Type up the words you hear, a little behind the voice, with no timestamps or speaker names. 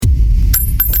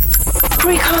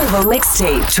Carnival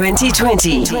MixTape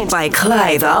 2020 by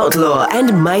Clyde, Outlaw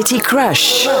and Mighty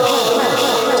Krush.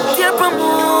 Dear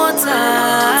promoter,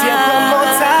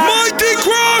 Mighty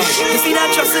Krush. You see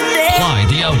that trust in there? Clyde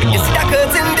the Outlaw. You see that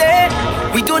curtain there?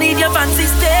 We don't need your fancy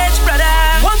stage, brother.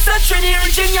 Once that training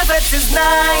reaching your vet is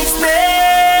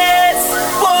niceness.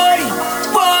 Boy,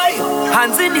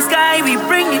 hands in the sky, we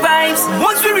bring the vibes.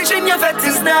 Once we reach in your vet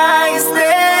is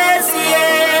niceness.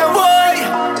 Yeah, boy,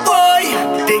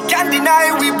 they can't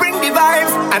deny we bring the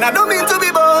vibes. And I don't mean to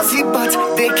be bossy, but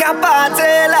they can't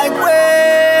party like we.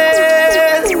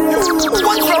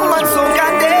 One from one song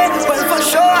can they? Well, for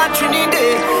sure at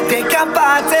Trinidad, they can't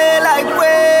party like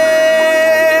we.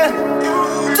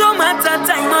 Don't matter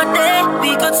time or day,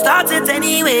 we could start it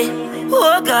anyway.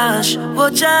 Oh gosh,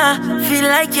 Bocha, feel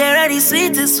like you're ready,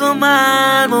 sweetest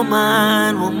woman.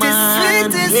 The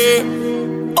sweetest, yeah.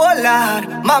 Oh Lord,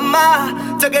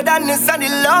 mama, togetherness and the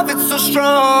love, it's so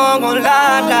strong. Oh Lord.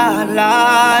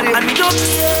 And we don't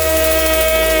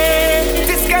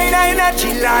this kind of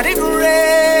energy, Lord, it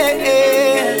great.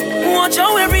 Watch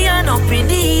how every hand up in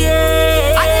the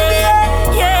air.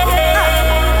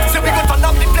 Yeah. So we go turn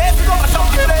up the place, we go turn up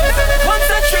the place. Once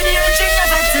that training reaching your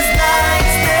vet is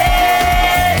niceness.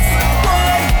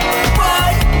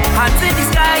 Boy, hands in the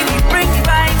sky, we bring the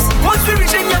vibes. Once we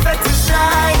reach in your vet is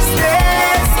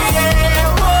niceness.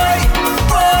 Yeah,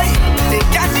 boy, they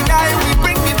can't deny we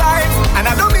bring the vibes. And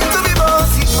I don't mean to be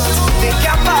bossy, but they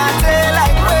can't party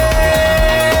like we.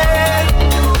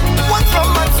 One from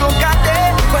one so got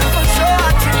they, but for sure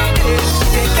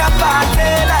they can't party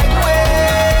like we.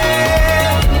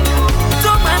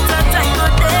 Don't matter time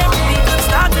or day, we can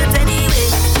start it anyway.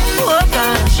 Oh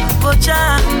gosh, Bocha,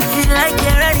 feel like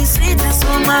you're ready, sweetest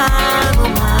woman.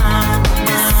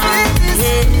 The sweetest,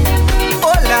 yeah.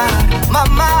 Oh Lord,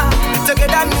 mama,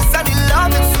 togetherness and the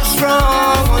love is so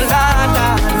strong. Oh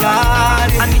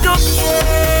Lord. And we don't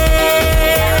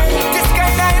care. This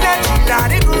kind of energy,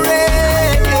 Lord, it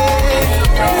great.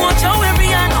 Watch how every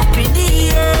hand up in the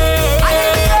air.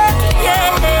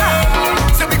 Yeah.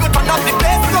 So we go turn up the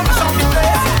place, we go push up the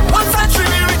place. Once that tree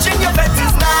reaching your vet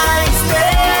is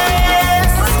niceness.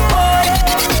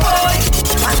 Boy,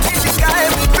 and in the sky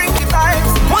we bring the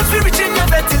vibes. Once we reach in your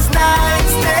vet is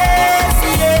niceness.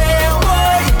 Yeah,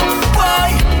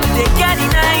 boy, they can't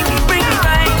deny we bring the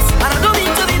vibes. And I don't mean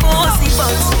to be bossy,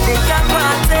 but they can't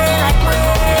party like we.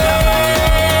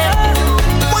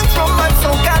 One from one so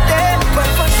got they, but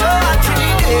for sure at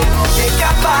Trinidad, they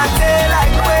can't party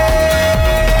like we.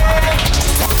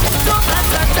 Don't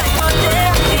matter time or day,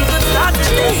 we can start the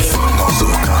day.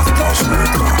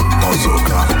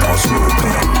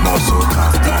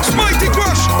 Mighty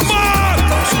Krush, man!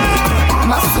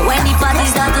 When the party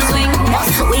start to swing,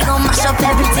 we gon' mash up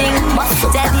everything.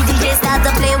 Tell the DJ start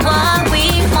to play what we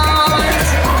want.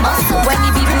 When the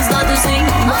people start to sing,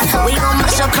 we gon'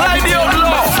 mash up Clyde the everything.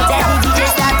 Outlaw. Tell the DJ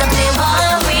start to play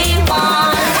what we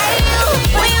want. Hey you,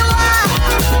 who you want?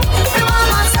 We want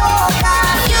my soca.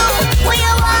 You, who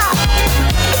you want?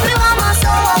 We want my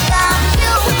soca.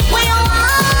 You, who you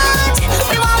want?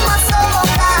 We want my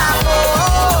soca.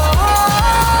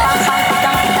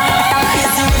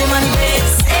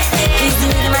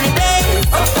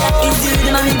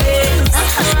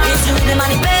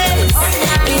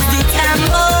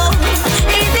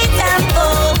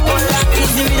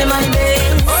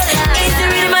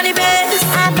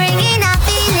 I bring in a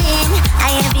feeling,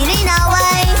 I am feeling a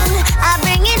wine. I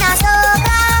bring in a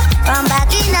soca from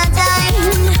back in a time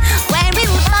when we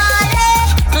would party.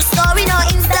 No story, no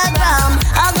Instagram.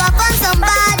 I'll go on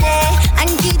somebody and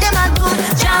give them a good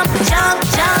jump.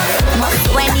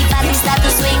 When the party start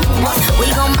to swing, we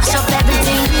gon' mash up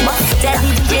everything. Tell the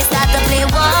DJ start to play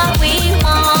what we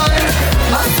want.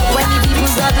 When the people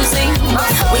start to sing,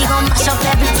 we gon' mash up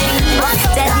everything.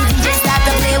 Tell the DJ start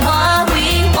to play what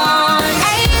we want.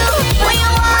 Hey you, who you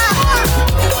want?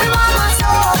 We want my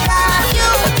soca. You,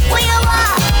 who you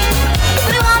want?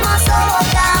 We want my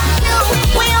soca. You,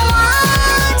 who you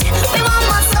want? We want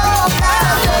my soca.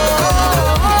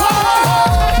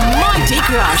 Mighty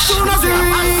Krush. Soon as we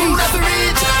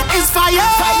reach, it's fire.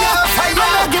 I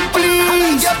beg you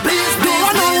please. Don't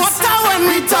wanna water when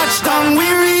we touch down, we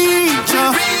reach.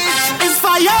 It's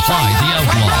fire. Clyde the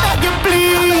Outlaw. I beg you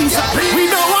please. We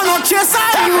don't want no chase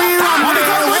and we run. When we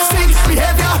come with stink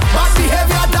behavior, bad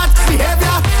behavior, that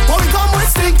behavior. When we come with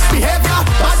stink behavior,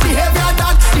 bad behavior,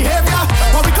 that behavior.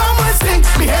 When we come with stink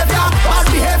behavior, bad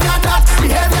behavior, that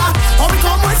behavior. When we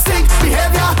come with stink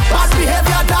behavior, bad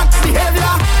behavior, that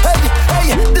behavior.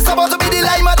 Hey, this about to be the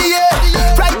lime of the year.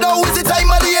 Right now is the time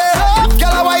of the year.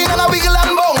 Girl, a wine and a wiggle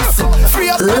and bounce. Free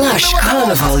up Lush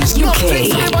Carnival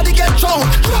UK. Everybody get drunk.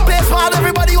 Play smart,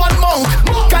 everybody want monk.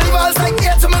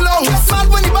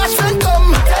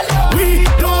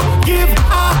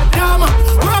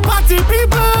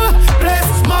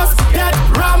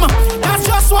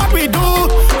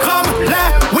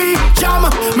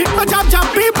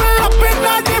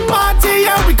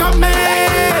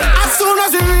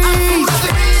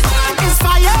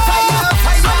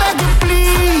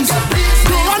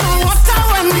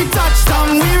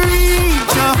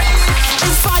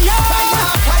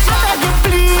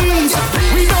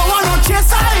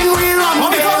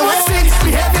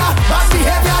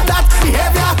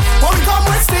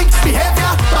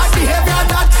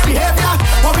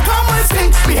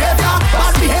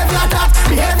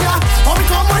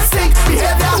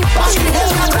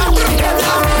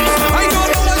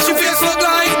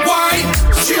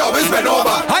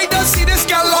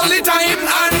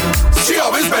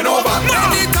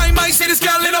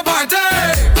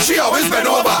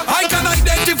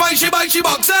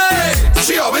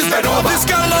 always bend over. This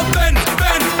girl love bend.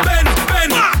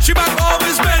 She back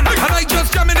always bend, and I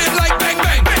just jamming it like bang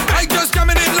bang. I just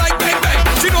jamming it like bang bang.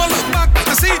 She don't look back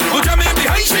to see who jamming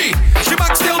behind she. She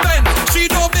back still bend. She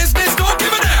no business, don't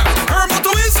give a damn. Her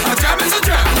motto is a jam is a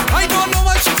jam. I don't know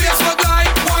what she feels look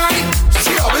like. Why?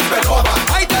 She always bend over.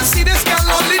 I just see this girl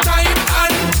all the time,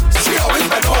 and she always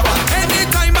bend over.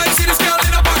 Anytime I see this girl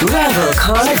in a back. Rebel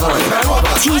Carnival.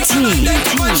 TT.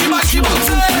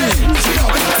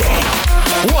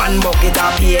 One bucket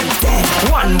of pain,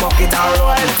 one bucket of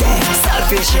roll.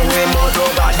 Selfish in remote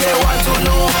over, they want to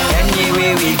know.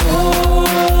 Anyway we go,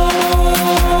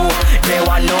 they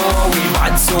want know we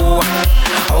bad so.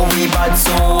 How we bad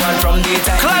so, and from the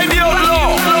time Clyde the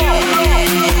Outlaw.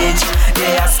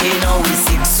 they asking how we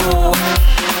sick so.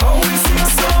 How we sick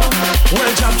so.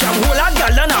 Well jam hold a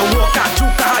gal and a walk a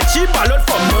juke a cheap a lot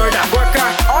for murder. Worker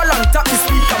all on top the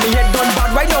speaker, me head done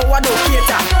bad right now I don't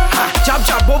cater.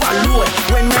 Jab overload.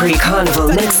 Pre-Carnival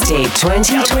MixTape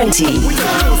 2020.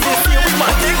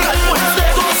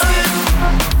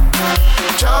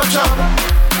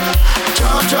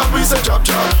 Chop, we say chop,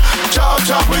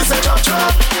 we say chop. Play,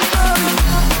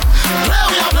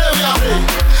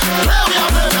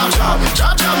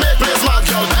 chop, make place mad,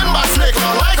 girl. Them bad snake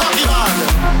run like hockey ball.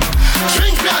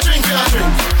 Drink,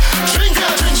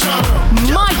 strong.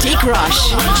 Mighty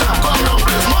Krush. When chop come down,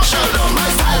 place more shell down. My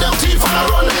style, them teeth on a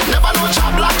run. Never know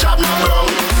chop, black chop, no wrong.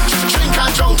 Drink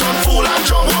and drunk, turn fool and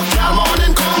drunk. Walk your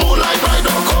morning, come moonlight, bright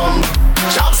don't come.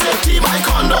 Chop safety, my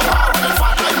condo. Hard and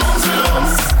fat like mums with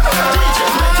lungs.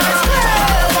 DJs make it split.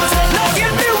 Now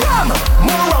give me rum,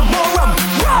 more rum.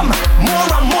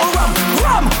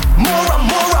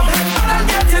 I'm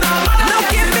getting on. Now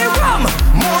give me rum,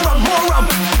 more rum.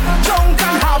 Drunk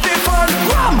and having fun.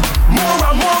 Rum, more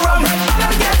rum.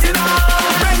 I'm getting on.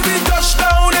 When we touch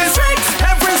down is drinks.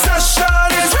 Every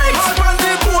session is drinks. Hard on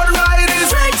the boat ride is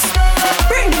drinks.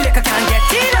 Bring the liquor, can't get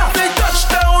enough. The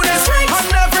touchdown is drinks. On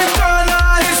every corner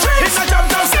is drinks. It's a jump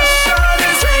down session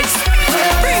is drinks.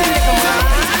 Bring the liquor, man.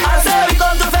 I say we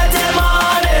come to fete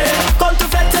money. Come to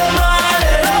fete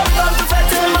money. Come to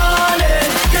fete money.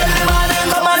 Get the money,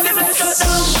 come on, the place shut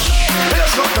down.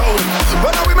 Place shut down.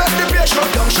 When we make the place shut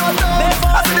down.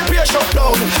 I see the place shut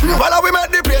down. When we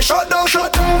make the place shut down.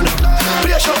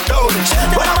 Place shut down.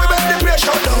 When we make the place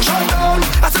shut down.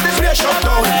 I see the place shut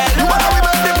down. When we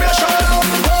make the place shut down.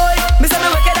 Me say me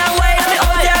wicked and wild, and me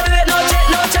out here do it no check,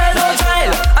 no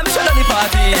trial. I'm shut down the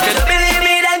party. If you don't believe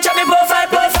me, then check me profile.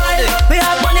 We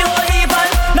have money whole heap on.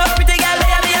 No pretty girl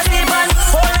there, me a sleep on.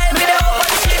 Whole night me there up on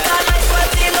the street and my squad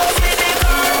team no sleeping.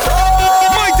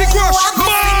 Mighty Krush,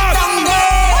 mad!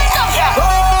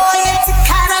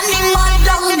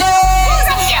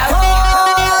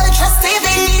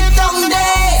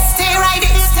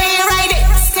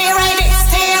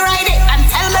 Stay right it, and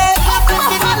tell me,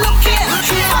 look it,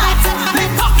 me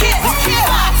pocket,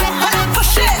 when I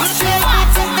push it,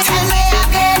 tell me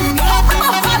again,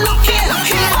 look it,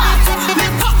 me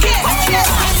pocket,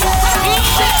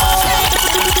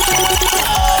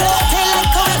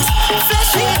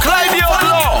 Clyde the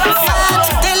Outlaw.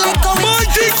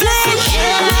 Mighty Krush.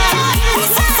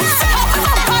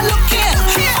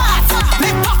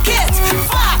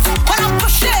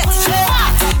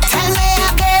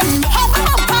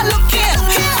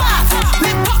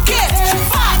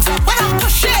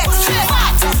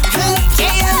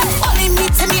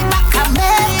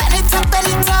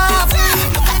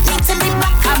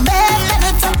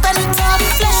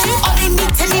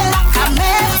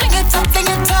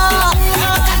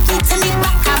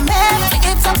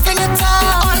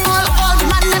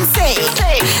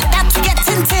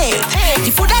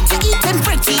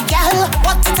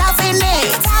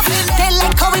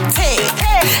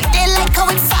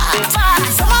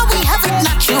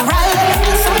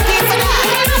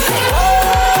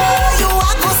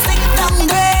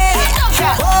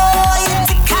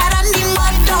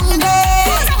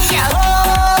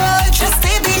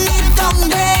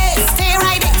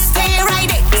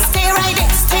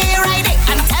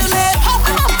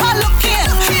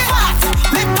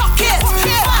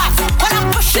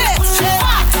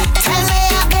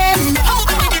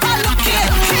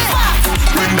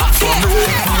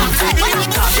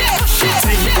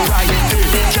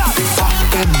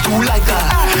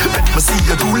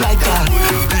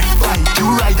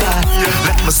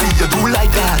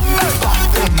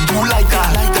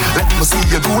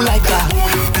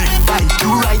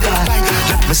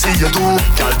 Me see you do,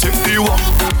 girl, take the walk.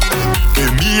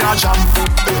 Give me a jam.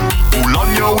 Pull on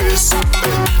your waist.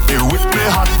 The whip me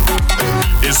hot.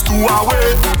 It's 2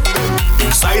 away.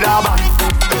 Inside our back.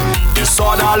 It's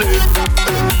orderly.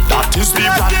 That is the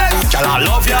plan. Girl, I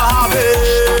love your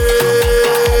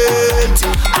habit.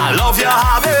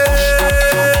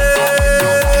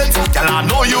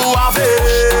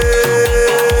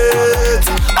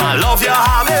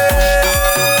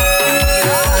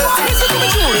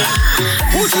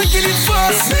 drinking it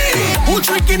first? Me. Who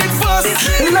drinking it first?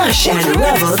 Lush and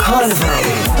Rebel Carnival.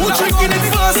 Who drinking it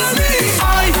first? Me.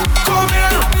 I come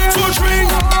here to drink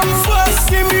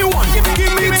first. Give me one,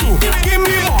 give me two, give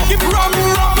me more. Give rum,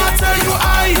 I tell you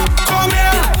I come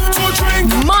here to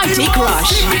drink. Mighty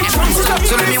Krush.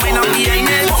 So let me wind up behind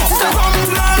it.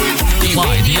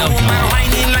 Clyde, the Outlaw.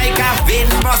 Whining like a vein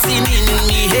busting in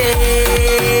me head.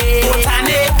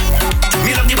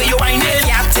 Me love the way you whine it.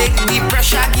 Yeah, take the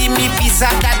pressure, give me piece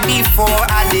of that before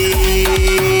I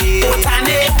did.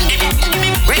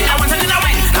 Wait, I want another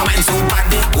wine. Now I'm so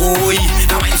bad, oi.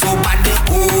 Now I'm so bad,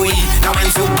 oi. Now I'm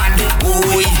so bad,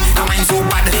 oi. Now I'm so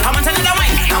bad. I want another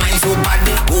wine. Now I'm so bad,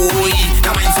 oi.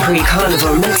 Now I'm so bad.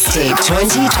 Pre-Carnival MixTape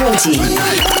 2020.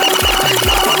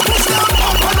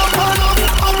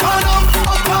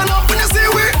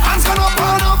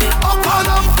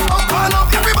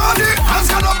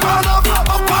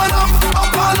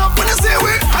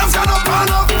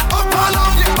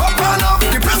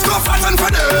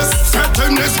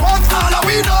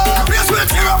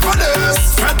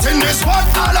 What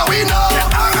all we know?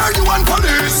 I heard you want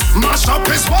police. Mash up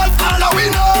is what all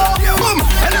we know. Boom,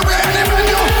 anywhere, anywhere,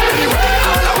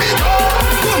 all we go.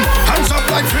 Boom, hands up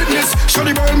like fitness. Show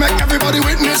the world, make everybody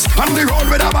witness. On the road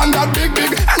with a band that big,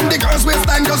 and the girls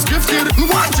waistline just gifted.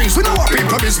 One things, we know what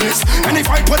people business. And if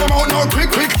I put them out now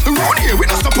quick. Around here, we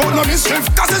don't support no mischief.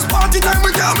 Cause it's party time,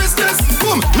 we can't miss this.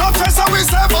 Boom, no stress how we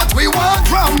say, but we want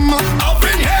drum. Up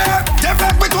in here, they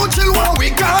back we too chill while we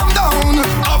calm down.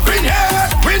 Up in here,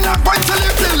 we not going to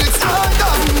live till it's all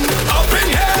done. Up in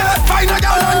here, find a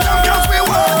girl and jump cause we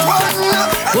want one.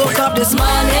 Woke up this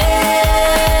morning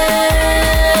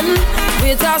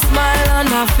with a smile on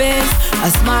my face, a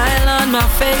smile on my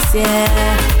face,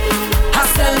 yeah. I'm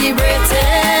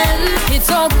celebrating, it's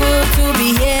so good to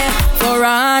be here for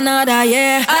another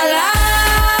year.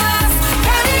 Alas,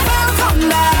 Carnival come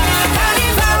back,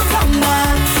 Carnival come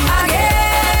back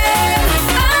again.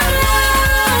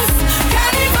 Alas,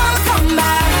 Carnival come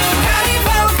back,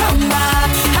 Carnival come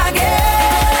back again.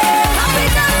 Happy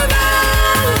Carnival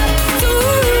to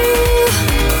you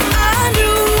and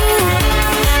you,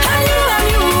 and you and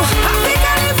you. Happy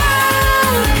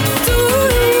Carnival to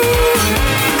you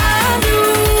and you,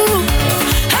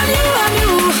 and you and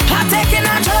you. I'm taking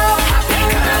a joke. Happy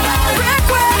Carnival. Break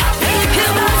away. You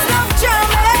won't stop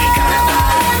jamming.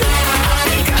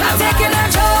 I'm taking a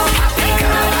joke. Happy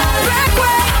Carnival. Break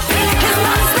away. You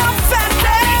won't stop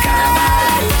feeling.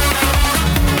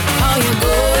 How you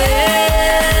going?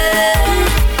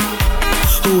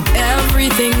 Hope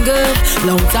everything good.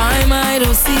 Long time I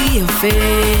don't see your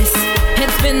face.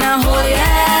 It's been a whole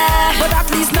year, but at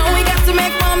least now we got to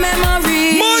make more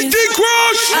memories. Mighty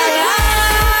Krush.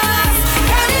 Alas,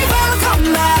 Carnival come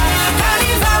back,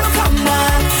 Carnival come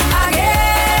back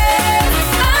again.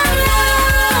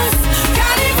 Alas,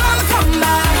 Carnival come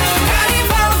back,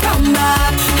 Carnival come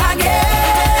back again.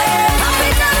 Happy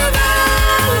Carnival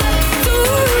to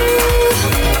you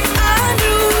and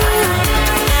you,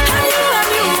 and you and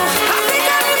you. Happy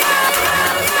Carnival.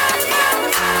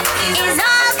 It's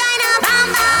all kind of bam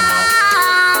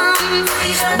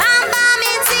bam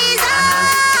in season.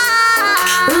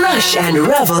 Lush and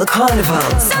Rebel Carnival.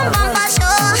 Some bumper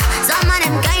show, some of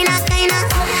them kinda.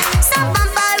 Some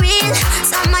bumper real,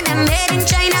 some of them made in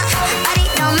China. But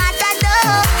it don't matter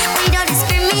though, we don't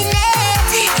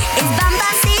discriminate. It's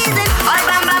bumper season, all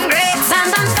bam bam great. Bam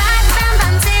bam fat, bam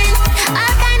bam thin,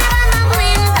 all kind of bam bam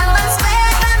win. Bam bam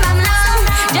square, bam bam long,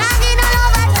 jogging all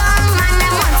over town. Man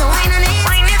them want to wine on it,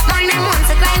 man them want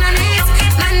to grind on it,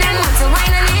 man them want to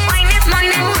wine on it, man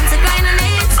them want to grind on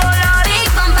it. Big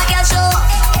bumper girl show,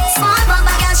 small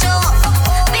bumper girl show,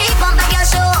 big bumper girl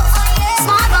show,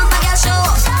 small bumper girl show,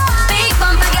 big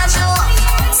bumper girl show,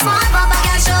 small bumper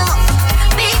girl show,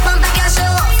 big bumper girl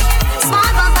show,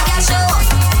 small bumper girl show.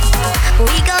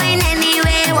 We going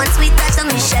anywhere once we touch them,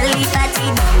 we shall leave party.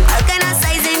 All kind of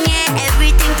sizing, yeah,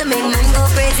 everything to make man go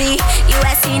crazy. You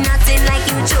ain't see nothing like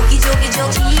you jokey.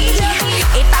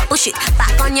 If I push it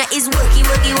back on you, it's worky.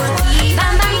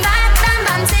 Bam bam fat, bam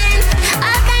bam thin,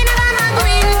 all kind of bam bam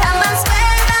win. Bam bam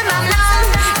square, bam bam long,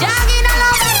 jogging all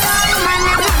over town. Man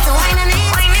them want to wine on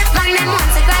it, man them want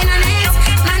to grind on it,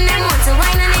 man them want to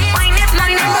wine on it,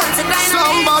 man them want to grind on it.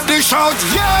 Somebody shout,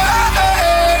 yeah,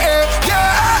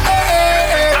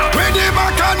 with the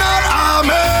Bacchanal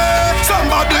army.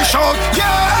 Somebody shout,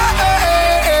 yeah,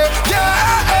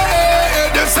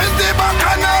 this is the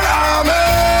Bacchanal army.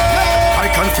 I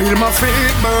can feel my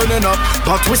feet burning up,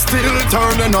 but we still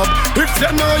turning up. If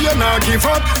you know you're not give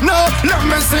up, no, let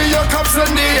me see your cups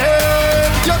in the air.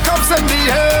 Your cups in the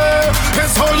air.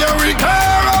 It's how you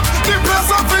repair up the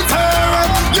place of it tear up.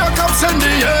 Your cups in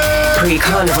the air.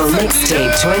 Pre-Carnival Mixtape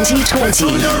 2020.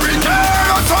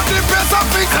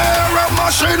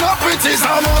 Mashing up, it is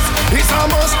a must, it's a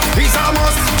must, it's a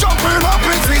must. Jumping up,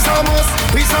 it is a must,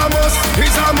 it's a must,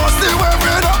 it's a must. The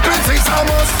wearing up, it is a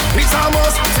must, it's a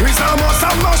must, it's a must.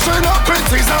 I'm mashing up,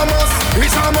 it is a must,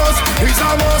 it's a must, it's a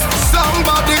must.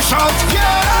 Somebody shout,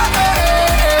 yeah,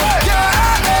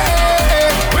 yeah,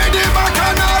 with the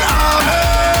bacchanal army.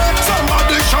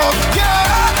 Somebody shout,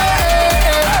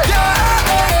 yeah,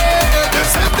 yeah,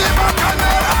 this is the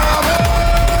bacchanal army.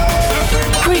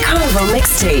 Pre-Carnival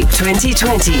Mixtape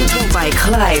 2020 by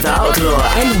Clyde, Outlaw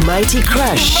and Mighty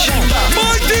Krush.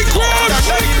 Mighty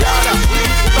Crush!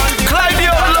 Clyde the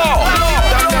Outlaw!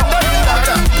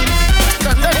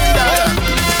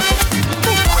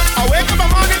 I wake up in the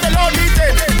morning, the Lord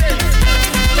eating.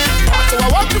 So I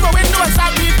walk through my window and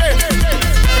start beeping.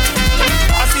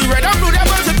 I see red and blue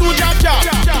devils and two jab.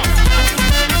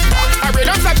 I read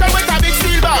up section with a big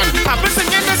steel band. I've been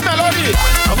singing this melody.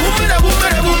 A boom, a boom,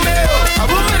 a boom, a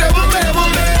boom, a boom, a boom, a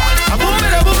boom, a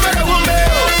boom, a boom,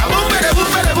 a boom, a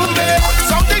boom, a boom.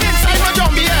 Something inside my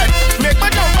zombie head make my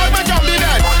jump out my zombie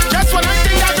head. Just when I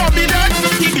think that zombie dead,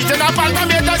 he beating up all my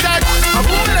meters head. A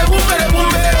boom, a boom, a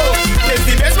boom, if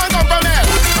the basement come from hell.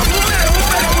 A boom, a boom,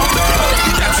 a boom.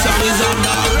 That song is on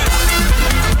the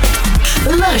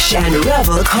Lush and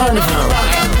Revel Carnival.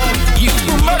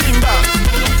 Marimba.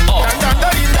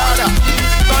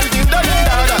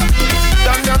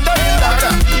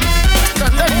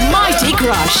 Mighty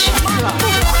Krush.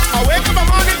 I wake up in the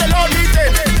morning, the Lord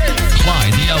eating.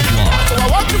 Clyde the Outlaw. So I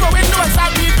walk through my window and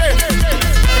start beeping.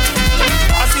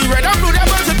 I see red and blue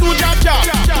devils and two jab.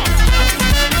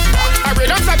 I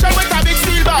read up section with a big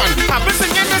steel band. I've been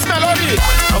singing this melody.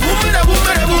 A boom, a boom,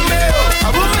 a boom, a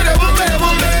boom, a boom, a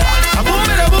boom, a boom,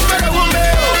 a boom, a boom,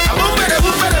 a boom, a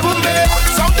boom, a boom.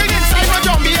 Something inside my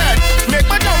zombie head make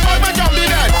my jump out my zombie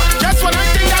head. Just when I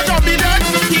think that zombie dead,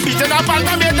 he beating up all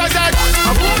my meters head.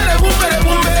 A boom, a boom, a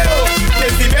boom,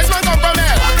 if the basement come from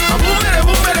hell. A boom, a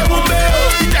boom, a boom,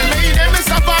 he tell me he name is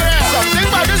Safari. Something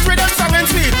about this rhythm song and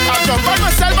sweet. I jump on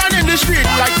myself and in the street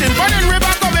like tin pan and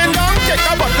river coming down. Take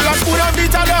a bottle of spoon and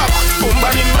beat it up. Boom,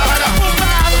 badim, bada,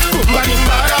 boom, badim,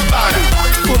 bada, bada.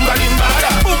 Boom, badim, bada,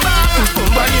 boom,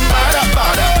 badim, bada,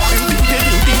 bada. Ding, ding,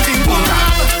 ding, ding, ding, boom,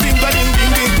 ding, badim,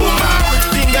 ding, ding, boom,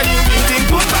 ding, ding, ding, ding,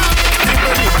 boom, ding,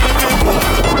 badim, ding, ding, boom.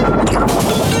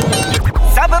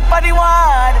 Sabapadi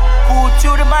wad,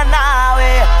 puchur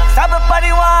manawe.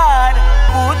 Sabapadi wad,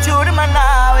 puchur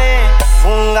manawe.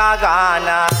 Gunga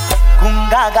gana,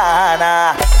 gunga gana,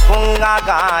 gunga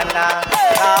gana.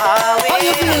 How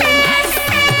you feeling?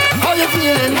 How you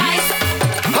feeling?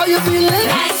 How you feeling?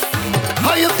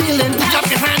 How you feeling? Put up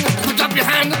your hand, put up your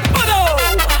hand.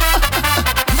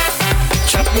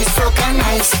 Chutney so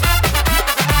nice,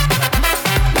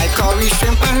 like curry,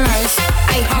 shrimp and rice.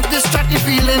 I have this chutney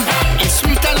feeling, it's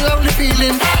sweet and lovely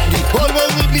feeling. The whole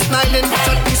world will be smiling.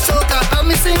 Chutney soca,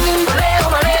 I'm singing. Ole,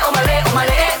 omale, omale,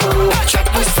 omale, oh.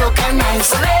 Chutney soca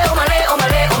nice. Ole, omale,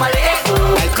 omale, omale,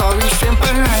 oh. Like curry, shrimp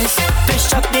and rice. This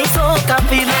chutney soca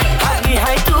feeling, hug me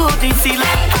high to the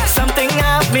ceiling. Something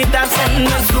have me dancing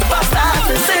and superstar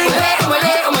to sing. Omale,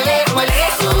 omale, omale, omale,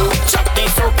 oh. Chutney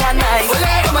soca nice.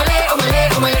 Omale, omale, omale,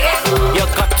 omale, oh. You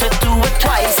got to do it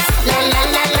twice. La la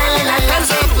la la la la,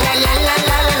 hands up. La la la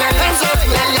la la la, hands up.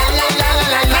 La la la la la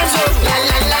la, hands up. La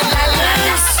la la la la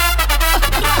la.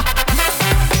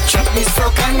 Chutney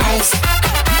soca nice,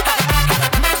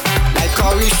 like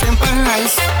curry, shrimp and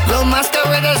rice. Little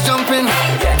masqueraders jumping,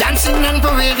 dancing and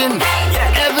parading.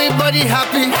 Everybody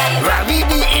happy,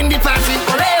 Ravibi in the party.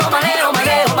 Ole, omale,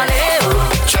 omale, omale, oh.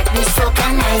 Chutney soca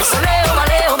nice, Ole,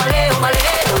 omale, omale, omale,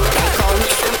 oh. like curry,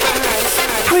 shrimp and rice.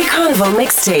 Pre-Carnival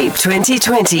Mixtape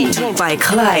 2020 by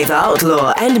Clyde,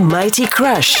 Outlaw and Mighty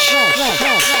Krush.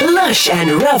 Lush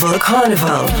and Revel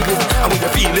Carnival. How will you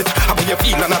feel it? How will you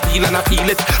feel and I feel and I feel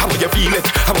it? How will you feel it?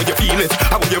 How will you feel it?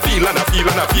 How will you feel and I feel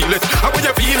and I feel it? How will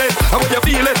you feel it? How will you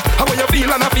feel it? How will you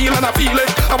feel and I feel and I feel it?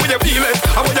 How will you feel it?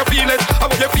 How will you feel it? How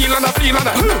will you feel and I feel and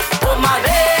I Oh,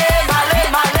 male, male,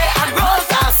 male, and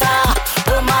rosasa.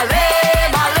 Oh, male,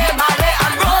 male, male,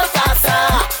 and rosasa.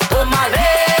 Oh, male,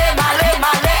 male,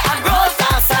 male, and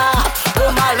rosasa.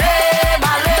 Oh, male,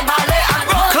 male, male, and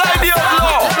rosasa. Clyde the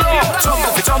Outlaw. Jump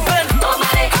if you're jumping. Oh,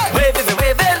 male. Wave if you're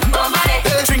waving. Oh, male.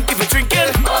 Drink if you're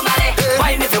drinking. Oh, male.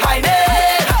 Wine if you're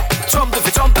whining. Jump if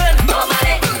you're jumping. Oh,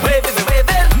 male. Wave if you're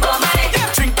waving. Oh, male.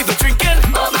 Drink if you're drinking.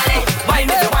 Oh, male. Wine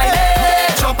if you're whining.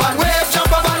 Jump and wave,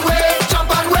 jump up and wave, jump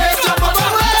and wave, jump up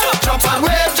and wave.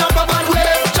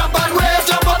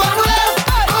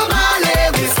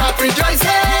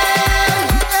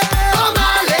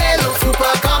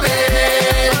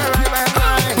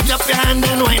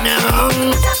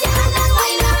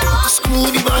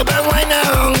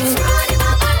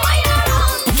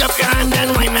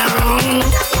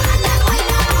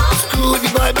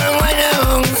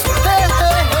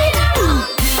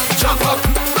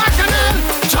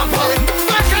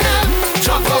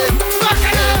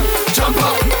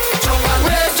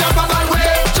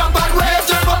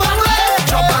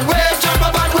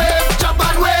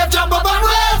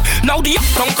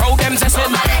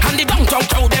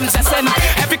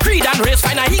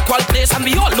 a equal place, and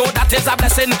we all know that is a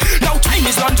blessing. Now time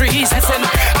is laundry, he's essing,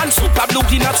 and Super Blue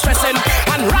he not stressing,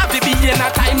 and Ravi be in a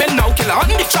time, and now Killer on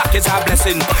the track is a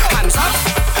blessing. Hands up,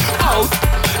 out,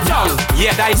 down,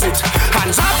 yeah that is it.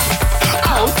 Hands up,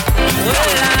 out,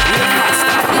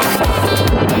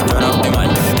 turn up the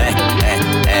man,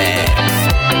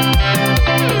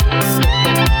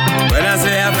 When I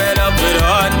say I'm fed up with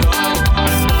heart,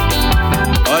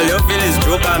 all you feel is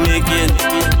joke I'm making.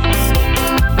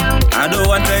 I don't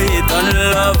want to hate on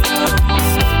love,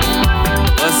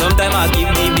 but sometimes I keep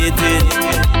debating.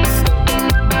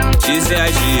 She say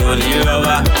she only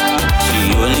lover, she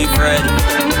only friend.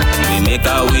 We make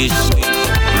a wish,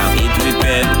 now eat with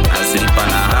pen. I sleep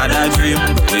and I had a dream,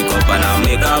 wake up and I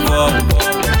make a vow.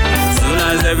 Soon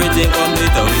as everything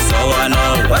complete, we saw one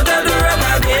all. What I do wrong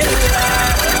again?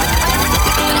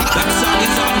 That song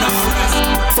is on the rest.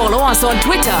 Follow us on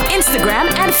Twitter, Instagram,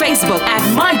 and Facebook at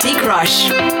Mighty Krush.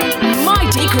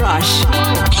 Mighty Krush.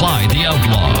 Clyde the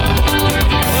Outlaw.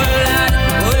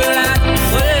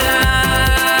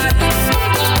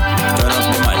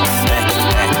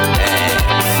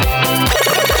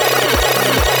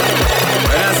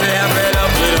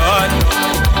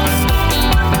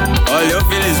 All you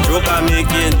feel is joke I'm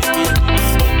making.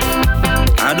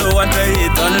 I don't want to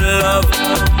hate on love,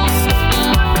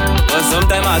 but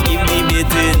sometimes I keep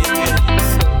debating.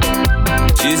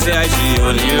 She say she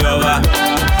only lover,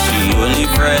 she only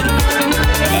friend.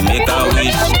 We make a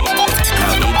wish,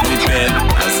 now eat with pen.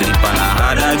 I sleep and I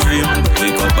had a dream,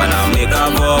 wake up and I make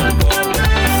a vow.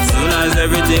 Soon as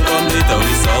everything complete,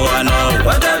 we saw one all.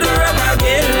 What I do wrong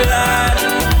again, lad?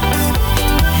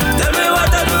 Tell me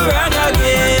what I do wrong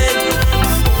again.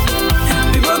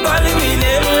 Calling me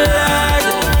name, lad.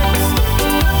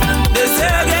 They say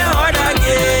I get hard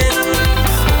again.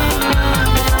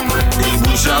 The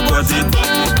bush a cut it,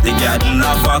 the garden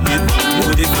a fuck it,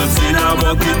 put the fruits in a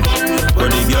bucket.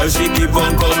 But the girl she keep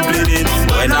on complaining.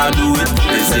 When I do it,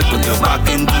 they say put your back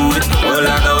into it. All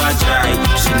I know I try,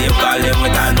 she name calling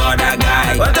with another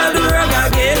guy. What I do wrong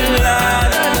again,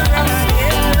 lad?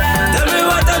 Tell me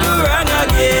what I do wrong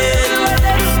again.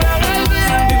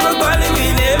 People calling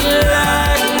me name,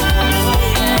 lad.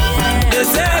 They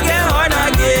say I get hard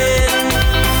again.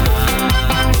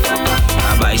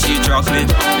 I buy she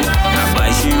chocolate, I buy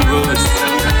she rose.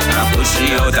 I push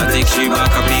she out, I take she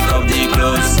back, I pick up the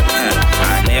clothes.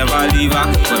 I never leave her,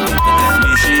 but people tell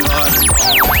me she hot. I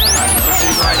know she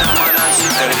find a man and she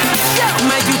tell me.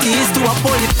 My duty is to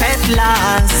uphold the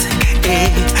peddlers,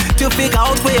 to figure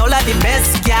out where all of the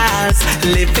best girls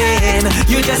living.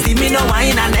 You just see me no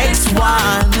wine and next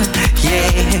one.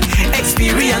 Yeah,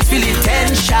 experience, feel the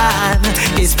tension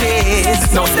is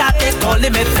pace. Now start they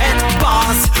calling me pet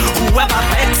boss. Whoever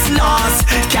bets lost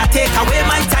can't take away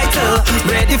my title.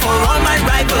 Ready for all my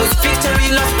rivals. Victory,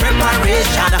 lost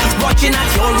preparation. Watching at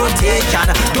your rotation.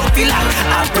 Don't feel like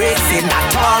I'm bracing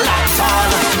at all, at all.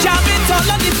 Jamming all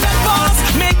on the pet boss.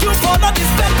 Make you follow the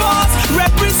pet boss.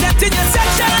 Representing your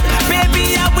section.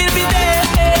 Baby, I will be there.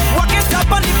 Walking top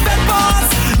on the pet boss.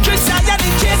 Drinks higher the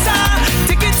chaser.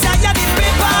 Tickets higher the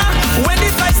paper. When the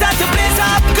fight start to blaze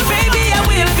up, baby, I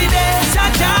will be there.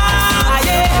 Cha-cha,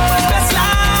 yeah. Best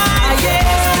line, yeah.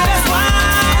 Best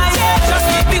wine, yeah. Just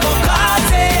keep me go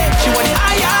crazy. She want the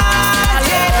higher,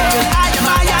 yeah. I am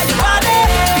your body.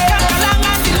 Kankalang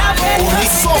and the love. Only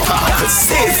soca can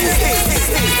save you.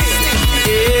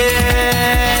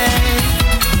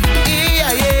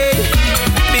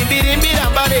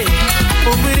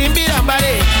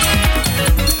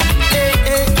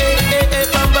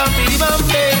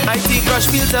 Mighty Krush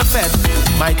feels the fed.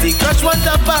 Mighty Krush wants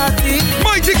a party.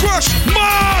 Mighty Krush,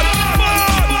 man,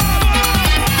 man.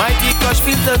 Mighty Krush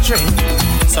feels the drink.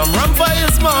 Some rum for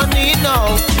his money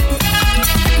now.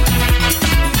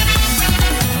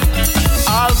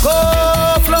 I'll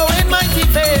go flow in mighty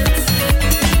veins.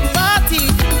 Party,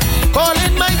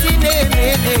 calling mighty name.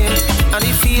 And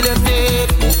he feeling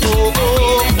it. Oh, oh,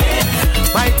 oh.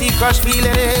 Mighty Krush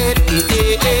feeling it.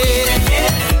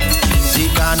 The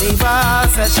Carnival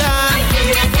session,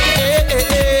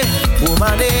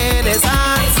 woman in his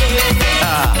hands,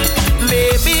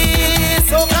 baby,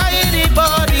 so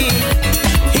anybody,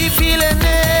 he feeling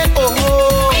it,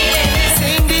 oh,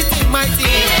 sing the thing mighty,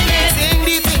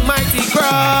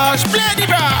 Krush, play the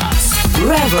brass.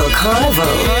 Revel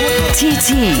Carnival, TT.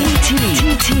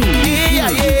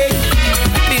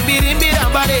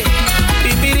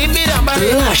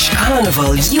 Lush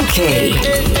Carnival UK.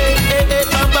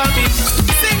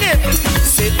 Sing it.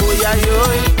 Say oh yeah yo,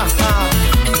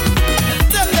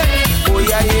 oh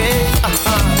yeah yeah,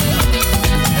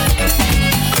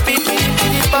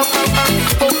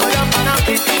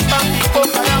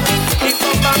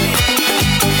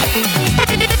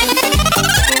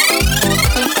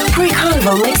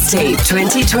 MixTape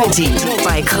 2020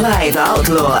 by Clyde,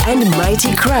 Outlaw and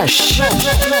Mighty Krush. Feel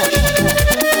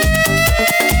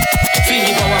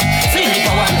the power, feel the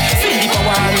power, feel the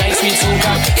power, nice sweet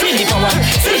soca. Feel the power,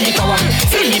 feel the power,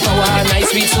 feel the power,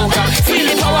 nice sweet soca. Feel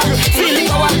the power, feel the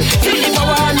power, feel the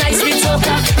power, nice sweet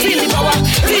soca. Feel the power,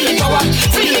 feel the power,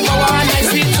 feel the power, nice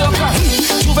sweet soca.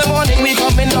 Tuesday morning we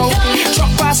coming down,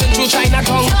 truck passing through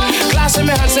Chinatown. Glass in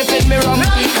my hand sipping me rum,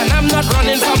 and I'm not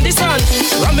running from the sun.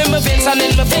 Rum in my veins and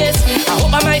in my face. I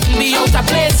hope I might be out of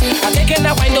place. I'm taking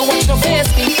that wine to watch no face.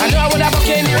 I know I would have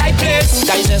okay in the right place.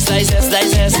 Digest, digest,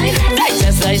 digest,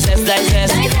 digest, digest,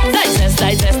 digest, digest,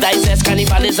 digest, digest.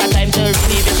 Carnival is a time to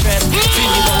relieve your stress.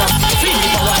 Feel the power, feel the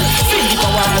power, feel the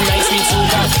power, nice sweet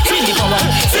soca. Feel the power,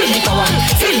 feel the power,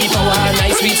 feel the power,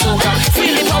 nice sweet soca.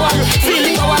 Feel the power, feel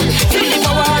the power, feel the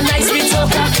power, nice sweet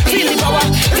soca. Feel the power,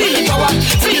 feel the power,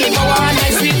 feel the power,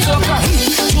 nice sweet soca.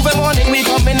 Tuesday morning we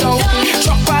coming down,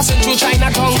 truck passing through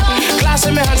Chinatown. Glass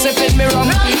in my hand sipping me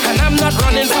rum, and I'm not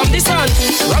running from the sun.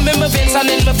 Rum in my veins and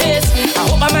in my face. I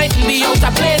hope I might be out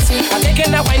of place. I'm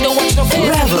taking that wine to watch no face.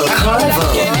 Rebel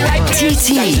Carnival,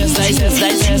 TT. Digest, digest,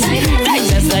 digest,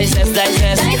 digest, digest, digest,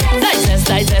 digest,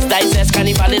 digest, digest.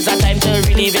 Carnival is a time to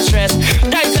relieve your stress.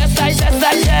 Digest, digest,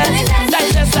 digest,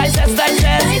 digest, digest,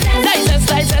 digest, digest,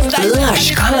 digest, digest.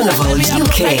 Lush Carnival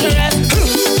UK.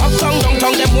 Uptown,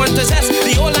 downtown, them want to zest.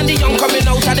 The old and the young coming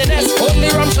out of the nest. Only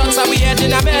rum shots and we head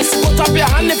in a mess. Put up your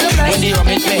hand if you're blessed. When the rum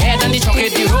hit my head and the truck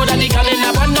hit the road and the gun in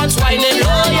abundance, whining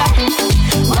low, yeah.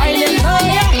 Whining low,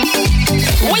 yeah.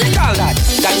 What you call that?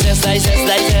 Digest, digest,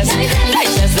 digest,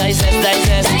 digest, digest,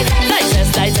 digest, digest,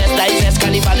 digest, digest.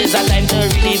 Carnival is a time to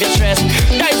relieve your stress.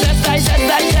 Digest, digest,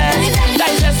 digest,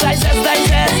 digest, digest,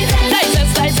 digest,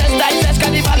 digest, digest, digest.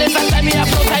 Carnival is a time we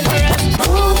have no time for rest.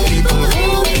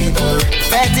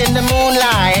 Fed in the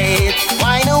moonlight,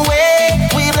 wine away,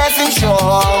 we blessing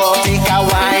shore. Take a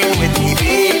wine with me,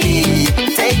 baby.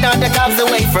 Take down the cups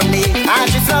away from me. I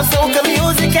just love soca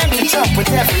music and to jump with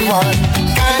everyone.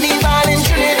 Carnival in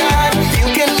Trinidad,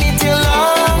 you can meet your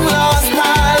long lost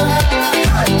pal.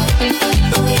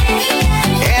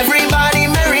 Everybody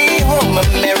merry, home of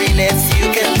merriness,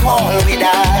 you can call with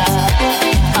that.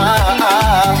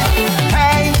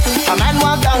 Hey, a man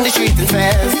walk down the street and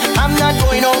says, I'm not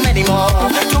going home anymore.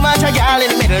 Too much a girl in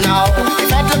the middle now.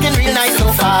 If I'm looking real nice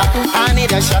so far, I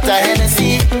need a shot of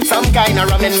Hennessy, some kind of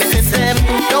rum in my system.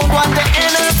 Don't want the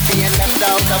energy and left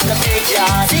out of the big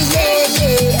yard. Say yeah,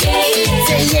 yeah,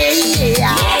 say yeah,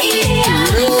 yeah.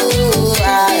 No,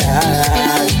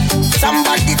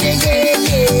 somebody say yeah,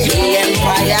 yeah. The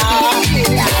Empire.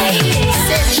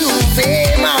 Say Juve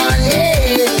money.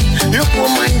 Look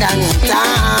woman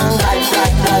downtown.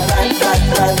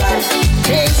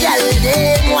 They tell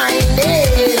them one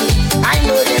day, I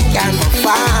know them can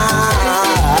perform.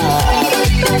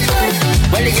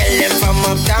 Well, they get them from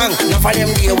uptown, enough of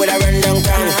them deal with a run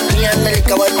downtown. Me and the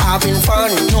liquor was having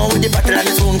fun, know where the battle and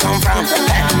the tune come from.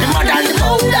 The mud and the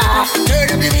powder,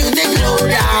 turn up the music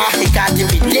louder. I got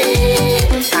it with day,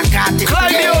 I got it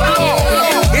with day.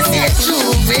 It's a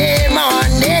Tuesday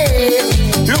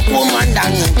morning, look woman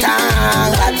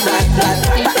downtown.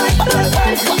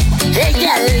 Hey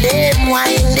girl, them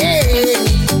whining,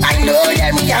 I know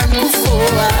them can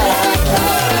perform.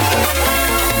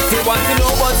 They want to know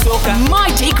about soca.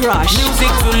 Mighty Krush.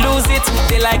 Music to lose it.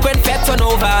 They like when fed turn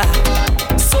over.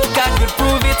 Soca could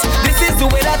prove it. This is the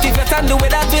way that we fet and the way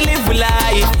that we live we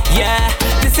life. Yeah,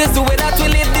 this is the way that we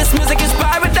live. This music is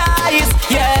paradise.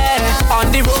 Yeah, on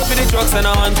the road with the drugs and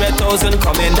 100,000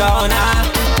 coming down.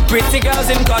 Pretty girls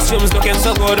in costumes looking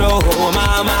so good, oh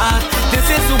mama. This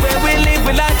is the way we live,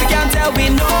 we like to can't tell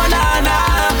we know, nah,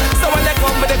 nah. So when they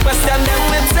come with a question, then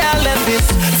we tell them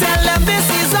this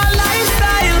is our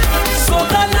lifestyle.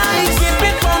 Soca night, we've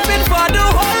been pumping for the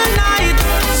whole night.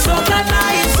 Soca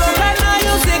night,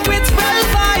 music with real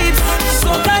vibes.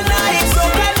 Soca night,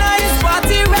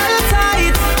 party real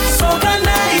tight. Soca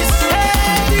night,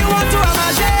 hey, do you want to have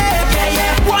a shake? Yeah,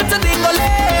 yeah, want to dingle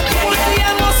it? Pussy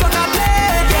and no soca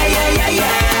play. Yeah,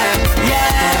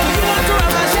 you want to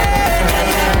have a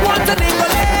shake? Want to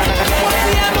dingle it?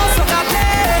 Pussy and no soca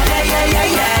play.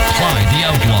 Yeah. Clyde the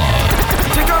Outlaw.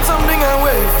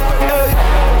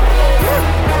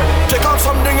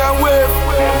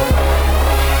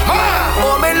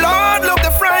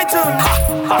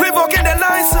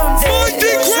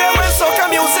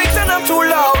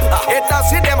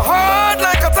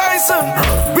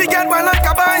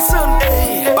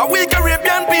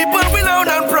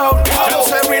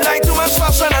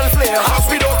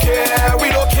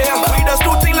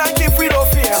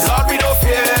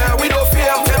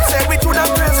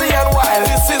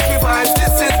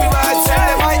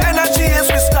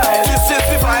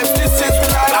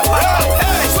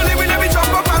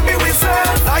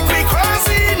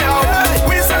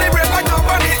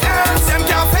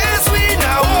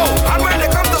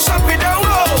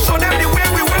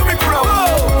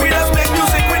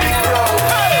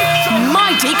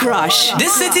 Krush.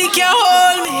 This city can't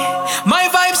hold me, my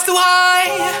vibe's too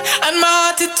high, and my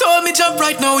heart it told me jump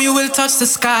right now, you will touch the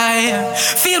sky.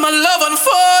 Feel my love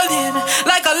unfolding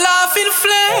like a laughing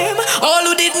flame. All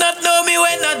who did not know me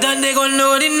when not done, they gon'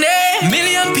 know the name.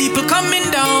 Million people coming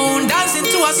down, dancing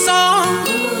to a song.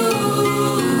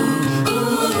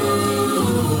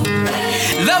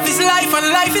 Love is life and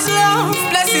life is love,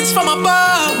 blessings from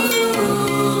above.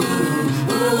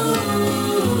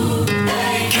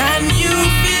 Can you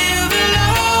feel the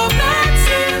love that's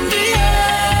in the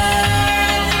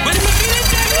air? When you feel it,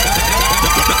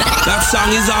 that song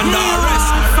is under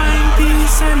arrest. Find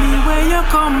peace anywhere you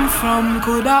come from.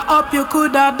 Coulda up, you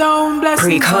coulda down. Blessings.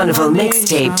 Pre-Carnival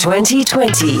MixTape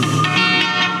 2020.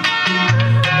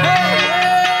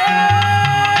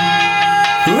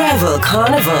 Revel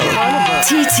Carnival.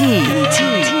 TT.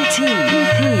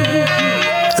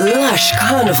 Lush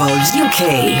Carnival UK.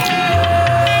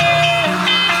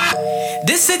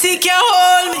 This city can't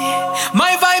hold me,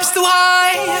 my vibe's too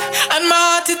high, and my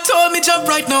heart it told me jump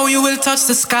right now, you will touch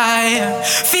the sky.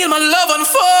 Feel my love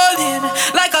unfolding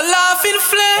like a laughing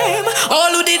flame.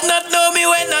 All who did not know me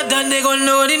when not done, they gon'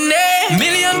 know the name.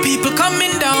 Million people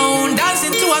coming down,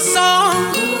 dancing to a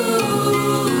song.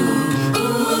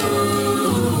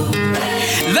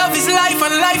 Love is life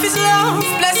and life is love,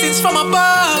 blessings from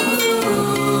above.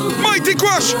 Mighty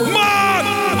Krush, man!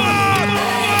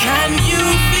 Can you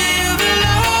feel the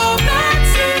love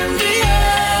that's in the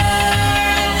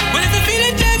air? Well, if you feel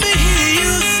it, let me hear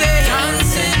you say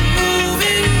dancing,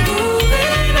 moving,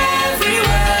 grooving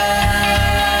everywhere.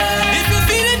 If you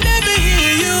feel it, let me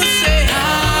hear you say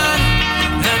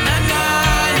na na na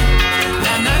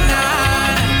na na na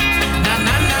na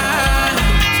na na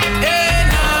eh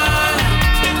na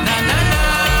na na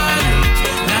na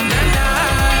na na na.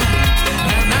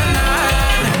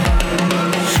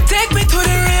 Take me to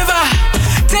the river,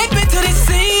 take me to the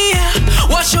sea.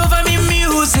 Wash over me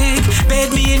music,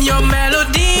 bathe me in your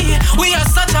melody. We are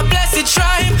such a blessed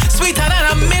tribe, sweeter than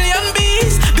a million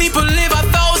bees. People live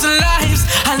 1,000 lives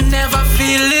and never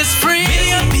feel this free.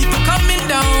 Million people coming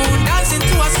down, dancing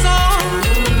to a song.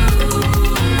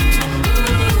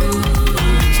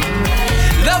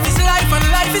 Love is life and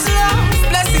life is love,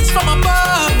 blessings from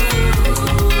above.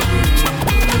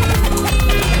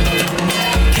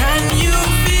 Can you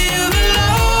feel the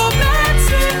love that's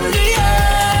in the air?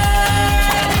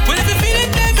 Well, if you feel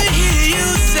it, let me hear you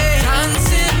say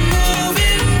dancing,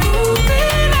 moving,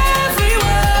 grooving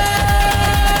everywhere.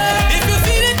 If you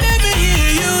feel it, let me hear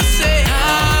you say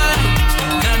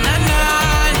na na na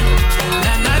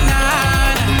na na na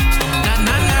na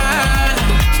na na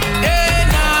eh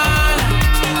na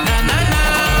na na na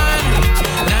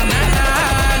na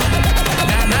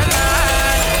na na.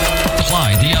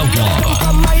 Clyde the Outlaw.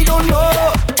 I don't know.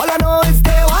 All I know is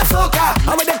they want soca.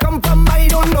 And where they come from, I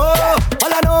don't know.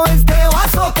 All I know is they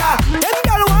want soca. Them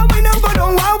gyal want wine and go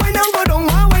down, want wine and go down,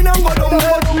 want wine and go down.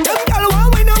 Them gyal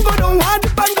want wine and go down, want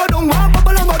dip and go down, want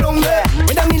bubble and go down.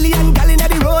 With a million gyal inna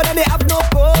the road and they have no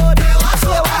code. They want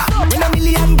soca. With a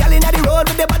million gyal inna the road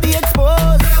with their body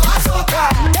exposed. They want soca.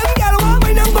 Them gyal want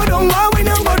wine and go down, want wine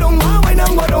and go down, want wine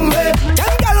and go down.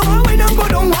 Them gyal want wine and go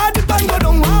down, want dip and go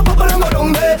down, want bubble and go down.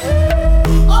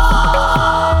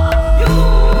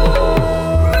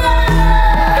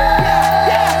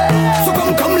 So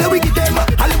come, let we get them,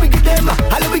 let we get them,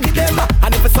 let we get them.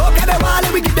 And if it's soca them,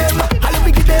 let we get them, let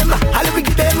we get them, let we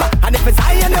get them. And if it's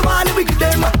high and them, let we get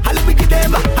them, let we get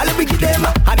them, let we get them.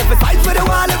 And if it's fight for the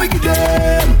wall, let we get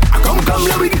them. Come,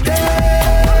 let we get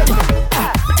them.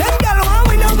 Them gyal want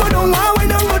wine and go down, want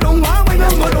wine and go down, want wine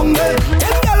and go down.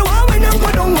 Them gyal want wine and go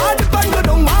down, want dip and go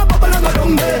down, want bubble and go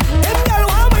down. Them gyal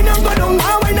want wine and go down,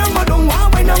 want wine and go down,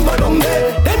 want wine and go down.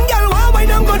 Them gyal want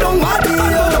wine and go down, want dip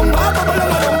and go down, want bubble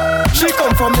and go down. She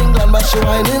come from England but she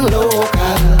whining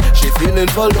local. She feeling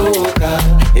for local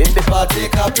in the party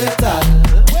capital.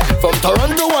 From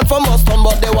Toronto and from Boston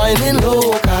but they whining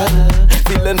local.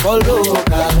 Feeling for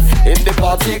local in the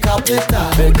party capital.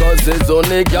 Because it's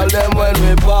only girl them when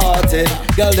we party.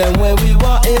 Girl them when we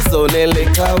want, it's only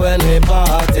liquor when we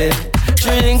party.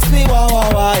 Drinks me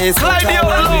wah, it's Clyde the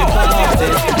when we party.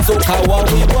 Soca what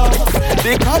we want,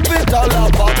 the capital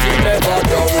of party never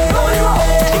done.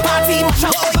 The party mash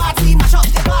up, the party mash up,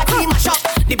 the party mash up.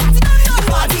 The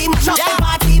party mash up, the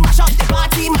party mash up, the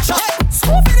party mash up.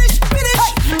 So finish.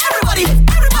 Everybody,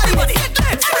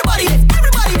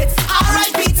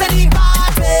 alright, pizza the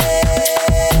party.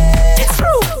 It's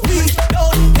true, we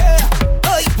don't care.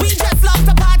 We just love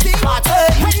to party.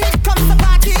 When it comes to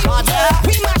party,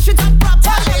 we mash it up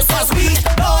properly. 'Cause we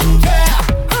don't care.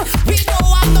 We don't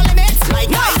have no limits.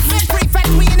 Like prefect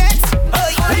we in it.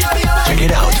 Check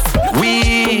it out.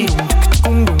 We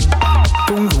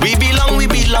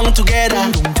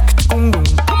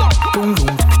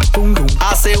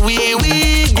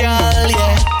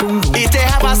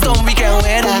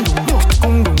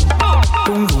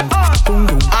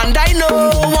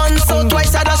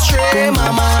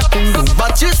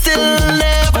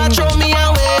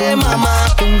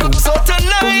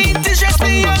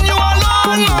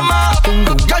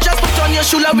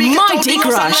we get out Mighty the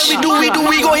house Krush. and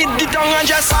we go hit the tongue and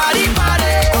just party.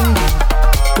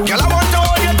 Girl, I want to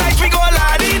hold you tight, we go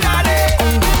la-di-da-di.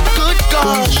 Good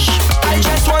gosh, I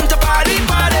just want to party.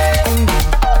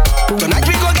 Tonight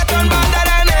we go get on better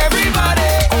than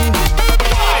everybody. I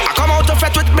come out to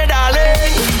fret with me,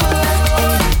 darling.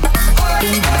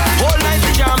 Whole night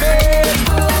we jamming.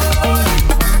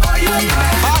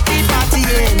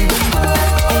 Partying.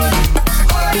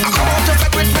 I come out to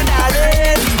fret with me,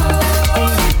 darling.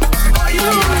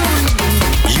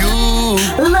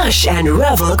 Lush and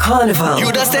Revel Carnival.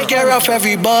 You just take care of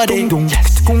everybody.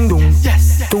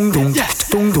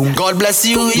 God bless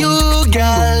you,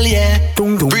 girl, yeah.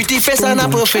 Pretty face and a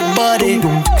perfect body.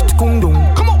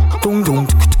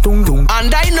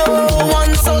 And I know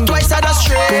once or twice I just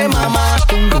stray, mama,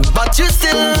 but you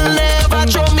still never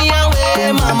throw me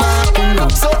away, mama.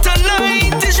 So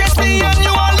tonight it's just me and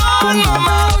you alone,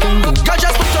 mama. Girl,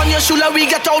 just put on your shoe and we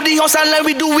get out the house and like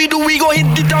we do, we go hit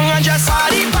the tongue and just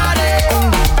party.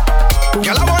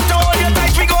 Girl, I want to hold you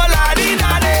tight, we go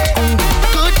la-di-da-di.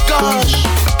 Good gosh,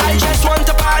 I just want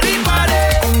to party.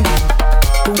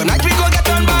 Tonight we go get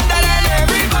on better than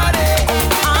everybody.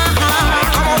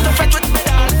 Come on to fetch with me,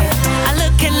 darling. I'm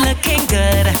looking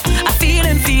good. I'm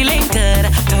feeling good.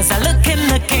 Cause I'm looking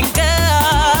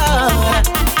good.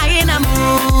 I in a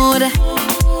mood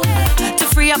to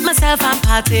free up myself and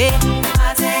party.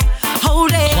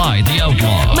 Hold it. Clyde the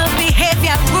Outlaw. My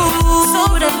behavior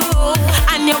rude.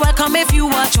 And you're welcome if you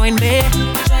want join me.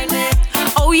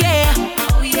 Oh yeah.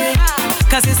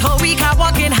 Cause this whole week I'm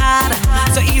working hard.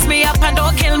 So ease me up and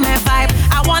don't kill my vibe.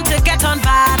 I want to get on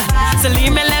bad. So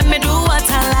leave me, let me do what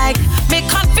I like. Make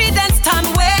confidence turn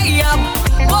way up.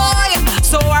 Boy,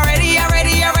 so I'm ready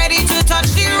to touch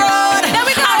the road.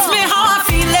 Ask me how I'm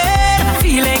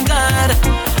feeling good.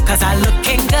 Cause I'm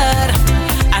looking good.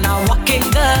 And I'm walking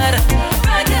good.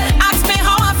 Ask me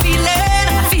how I'm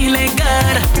feeling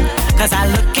good. Cause I'm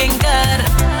looking good.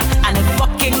 And I'm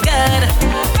walking good.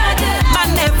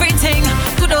 Man, everything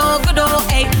good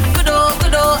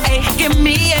oh, eh. Give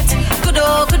me it, good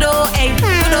oh, eh.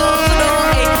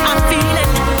 I'm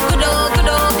feeling good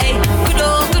oh,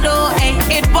 eh.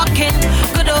 It walking,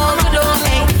 good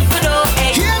oh,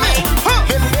 eh. Hear me,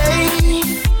 hey babe.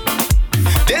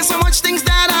 There's so much things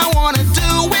that I wanna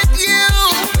do with you.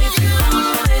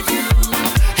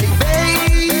 Hey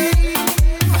babe,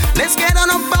 let's get on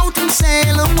a boat and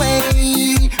sail away.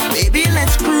 Baby,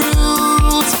 let's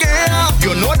cruise, girl.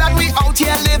 You know that we out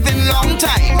here living long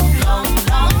time.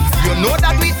 You know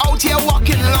that we out here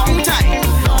walking long time.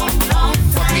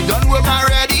 But we done work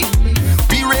already.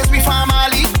 We raised we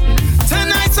family.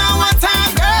 Tonight's our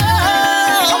time,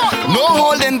 girl. No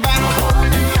holding back.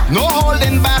 No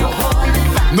holding back.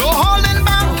 No holding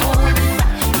back.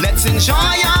 Let's enjoy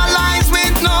our lives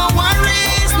with no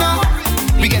worries, no.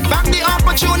 We get back the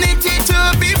opportunity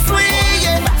to be free,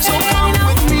 yeah. So come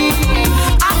with me.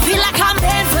 I feel like I'm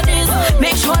made for this.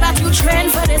 Make sure that you train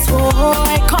for this, boy.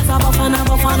 Cause I'm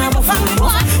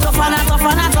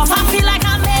tough. I feel like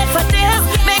I'm made for this.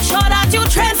 Make sure that you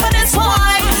train for this,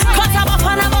 boy. Cause I'm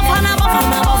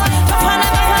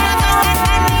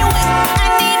Anyway,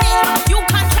 you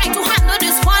can try to handle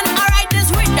this one. Alright, this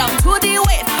rhythm to the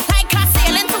wave. Like a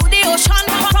sailing to the ocean.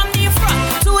 From the front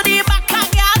to the back,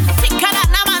 girl. Thicker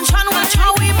than a mansion. Watch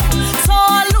how we move. So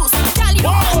loose, tell you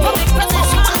to make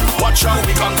position. Watch how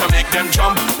we come to make them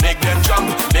jump. Make them jump.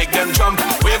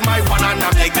 With my one hand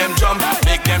I make them jump.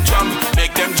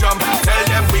 Tell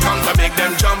them we come to make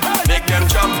them jump.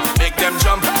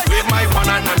 With my one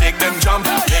hand I make them jump.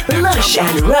 Lush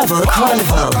and Revel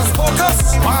Carnival.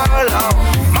 Focus,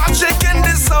 magic in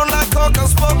this sound like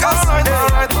hocus pocus.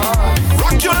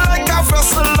 Rock you like a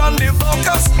vessel on the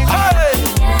focus. Hey,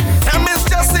 them is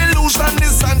just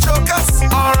illusionists and jokers.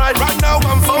 Alright, right now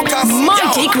I'm focused.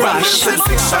 Mighty Krush. Is it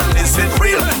fiction? Is it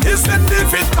real? Is it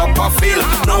David Copperfield?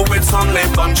 No, it's only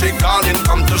Bungie calling.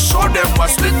 Come to show them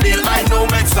what's the deal. I know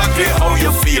exactly how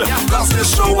you feel. Cause the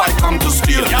show I come to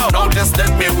steal. Now just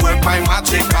let me work my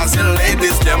magic. Cause the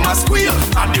ladies, them a squeal.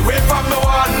 And the wave of no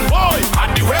one, boy.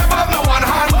 And the wave of no one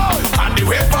hand. And the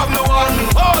wave of no one,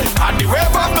 boy. And the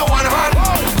wave of no one hand.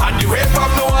 And the wave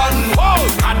of no one, boy.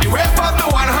 And the wave of no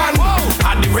one hand.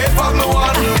 And the wave of no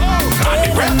one, and the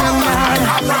wave of no one.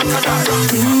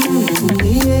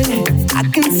 I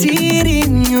can see it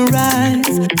in your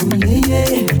eyes.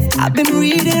 I've been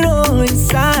reading all your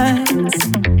signs,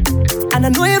 and I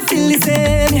know you feel the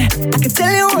same. I can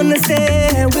tell you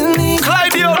understand with me.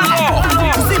 Clyde the Outlaw.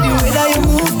 You see the way that you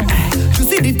move, you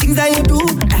see the things that you do.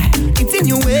 It's in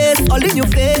your ways, all in your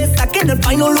face. I cannot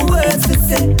find all the words to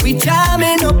say. We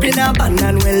jamming up in a band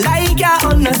and we like you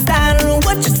understand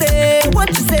what you say, what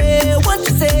you say, what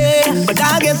you say.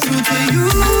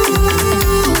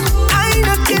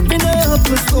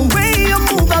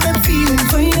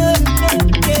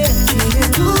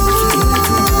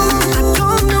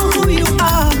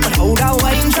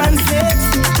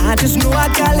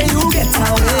 girl, you get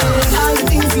away. All the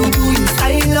things you do, you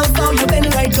style up, how you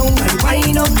bend right down and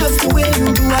wind up just the way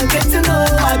you do. I get to know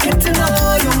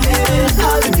you, baby.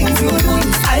 All the things you do,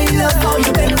 you style up, how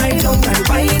you bend right down and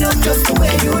wind up just the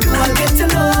way you do. I get to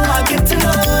know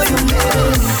you,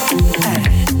 baby.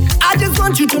 I just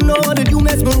want you to know that you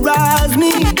mesmerize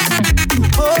me. You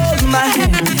hold my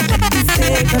hand, let me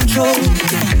take control.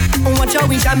 Watch how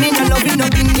we jam in and loving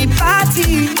up in the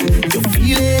party. You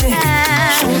feel it?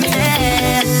 Show me.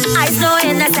 I so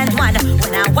innocent one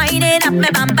when I wind it up, my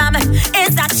bam bam.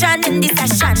 It's action in this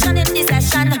session,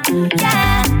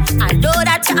 Yeah, I know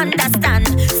that you understand.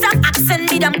 Stop asking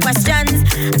me them questions.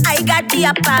 I got the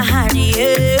upper hand,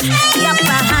 yeah. The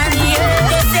upper hand, yeah.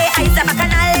 They say I's a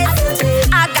bacchanal.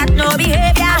 I got no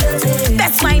behavior.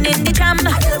 Best wine in the jam.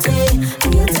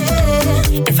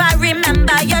 If I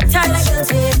remember your touch,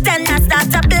 then I start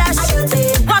to blush.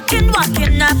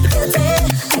 Walking up.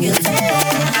 Do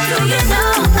you know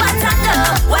what I know?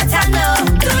 What I know?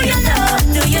 Do you know?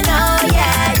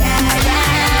 Yeah.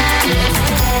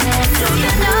 Do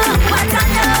you know what I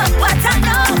know? What I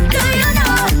know? Do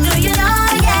you know?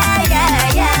 Yeah.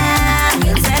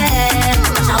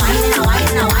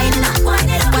 Wine up.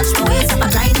 Watch my waist up, I'm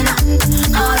grinding up.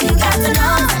 All you got to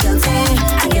know,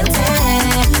 I guilty.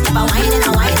 If I'm whining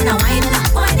up.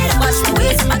 Watch my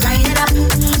waist up, I'm grinding up.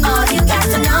 All you got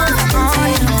to know, I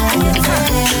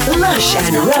guilty. Lush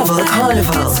and Revel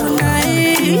Carnival. So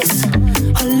nice.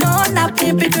 Alone, that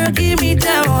baby girl, give me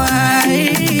that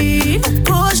wine.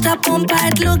 Push that pump,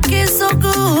 it looking so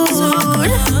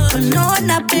good. Alone,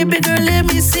 that baby girl, let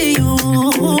me see you.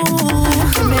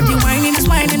 Give me the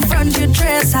wine in front your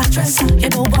dresser. You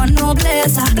don't want no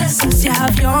blazer. Cause you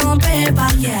have your own paper.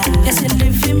 Yes, you're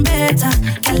living better.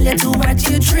 Girl, you do what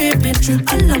you tripping.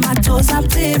 All of my toes I'm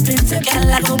tipping.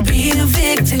 Girl, I go be the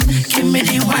victim. Give me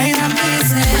the wine, I'm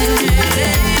missing.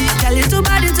 Girl, you too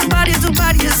bad, you're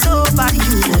so bad.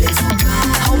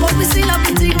 How about we sing up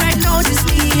the thing right now, just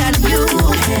me and you.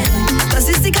 Cause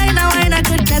it's the kind of wine I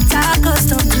could get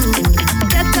accustomed to.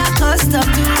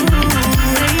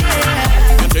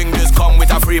 You think this come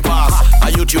with a free pass? A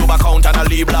YouTube account and a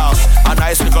leave blast. A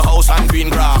nice little house and green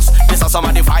grass. These are some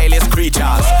of the vilest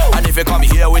creatures. And if you come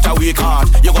here with a weak heart,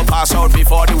 you gon' pass out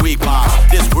before the week pass.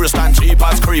 This worse than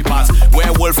cheapers, creepers,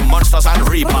 werewolf, monsters and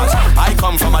reapers. I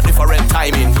come from a different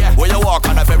timing, where you walk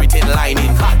on a very thin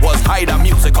lining. Was hide a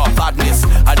music or badness,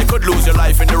 and you could lose your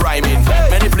life in the rhyming.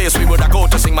 Many places we would go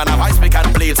to sing, man, have ice pick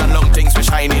and blades and long things for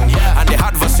shining. And the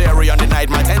adversary on the night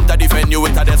might enter defend you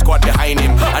with a dead squad behind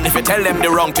him. And if you tell them the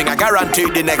wrong thing, I guarantee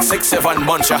the next 6-7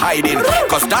 months you're hiding.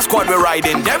 Cause that squad we're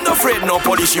riding, them no afraid no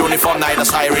police uniform, neither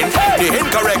siren. The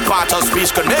incorrect part of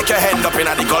speech could make your head up in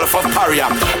the Gulf of Paria.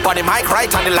 But the mic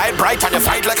right and the light bright and you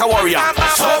fight like a warrior.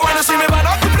 So when you see me burn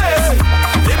up the place,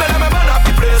 they better me burn up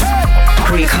the place.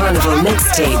 Pre-Carnival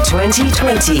MixTape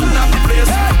 2020.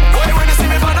 Boy, when you see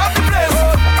me burn up the place,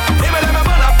 they better me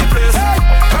burn up the place.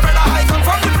 Come here, I come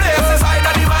from the place, inside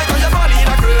of the mic or your body in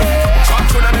a grave. Trump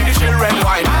tune and make the children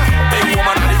wine. Big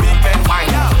woman and the big men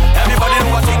wine. Everybody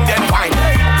know what thing them wine.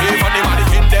 Pay for the money,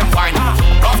 give them wine.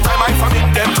 Rough time, I from in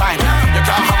them time. You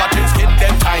can't have a thin skin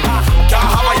them time. Can't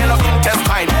have a yellow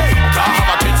intestine. Can't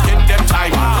have a thin skin them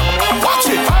time.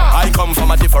 Watch it. I come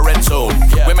from a different zone,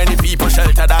 where many people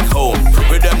sheltered at home,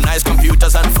 with them nice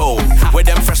computers and phone, with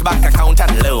them fresh bank account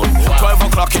and loan. 12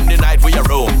 o'clock in the night we are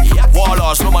roam.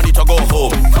 Warlords, no money to go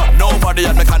home. Nobody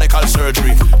had mechanical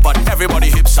surgery, but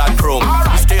everybody hips and chrome.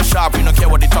 We stay sharp, we don't care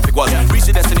what the topic was. Reach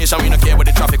the destination, we don't care what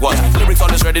the traffic was. Lyrics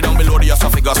always ready down below the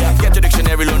esophagus. Get your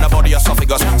dictionary, learn about the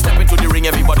esophagus. Step into the ring,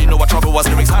 everybody know what trouble was.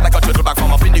 Lyrics hard like a turtle back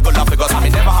from up in the Galapagos. I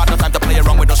mean, never had no time to play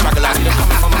around with those stragglers. See them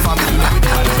coming from a family.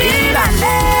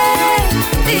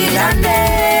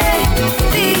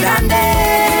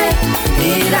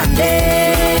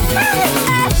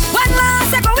 When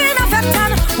last you go in a fete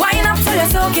and wine up till you're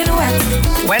soaking wet.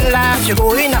 When last you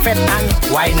go in a fete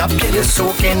and wine up till you're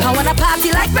soaking. I wanna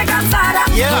party like my grandfather.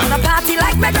 Yeah. I wanna party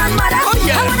like my grandmother. Oh,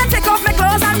 yeah. I wanna take off my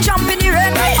clothes and jump in the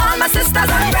rain. All my sisters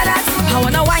and brothers. I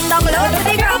wanna wind down low to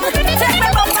the ground. Take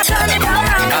my bumper, turn it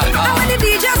around. And when the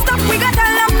DJ stop, we got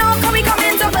tell them no, cause we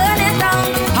coming to burn it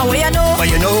down. How will you know? Where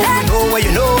you know, where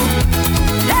you know.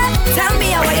 Tell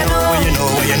me how you know. Where you know,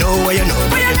 where you know, where you know.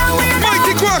 Where you know, where you know.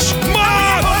 Mighty Krush,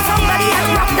 man! Hold somebody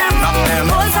and rock them.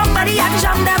 Hold somebody and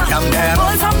jam them.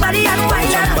 Hold somebody and wine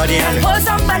them. Hold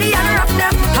somebody and rock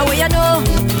them. How will you know?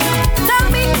 Tell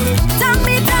me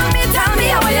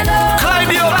how will you know? Clyde,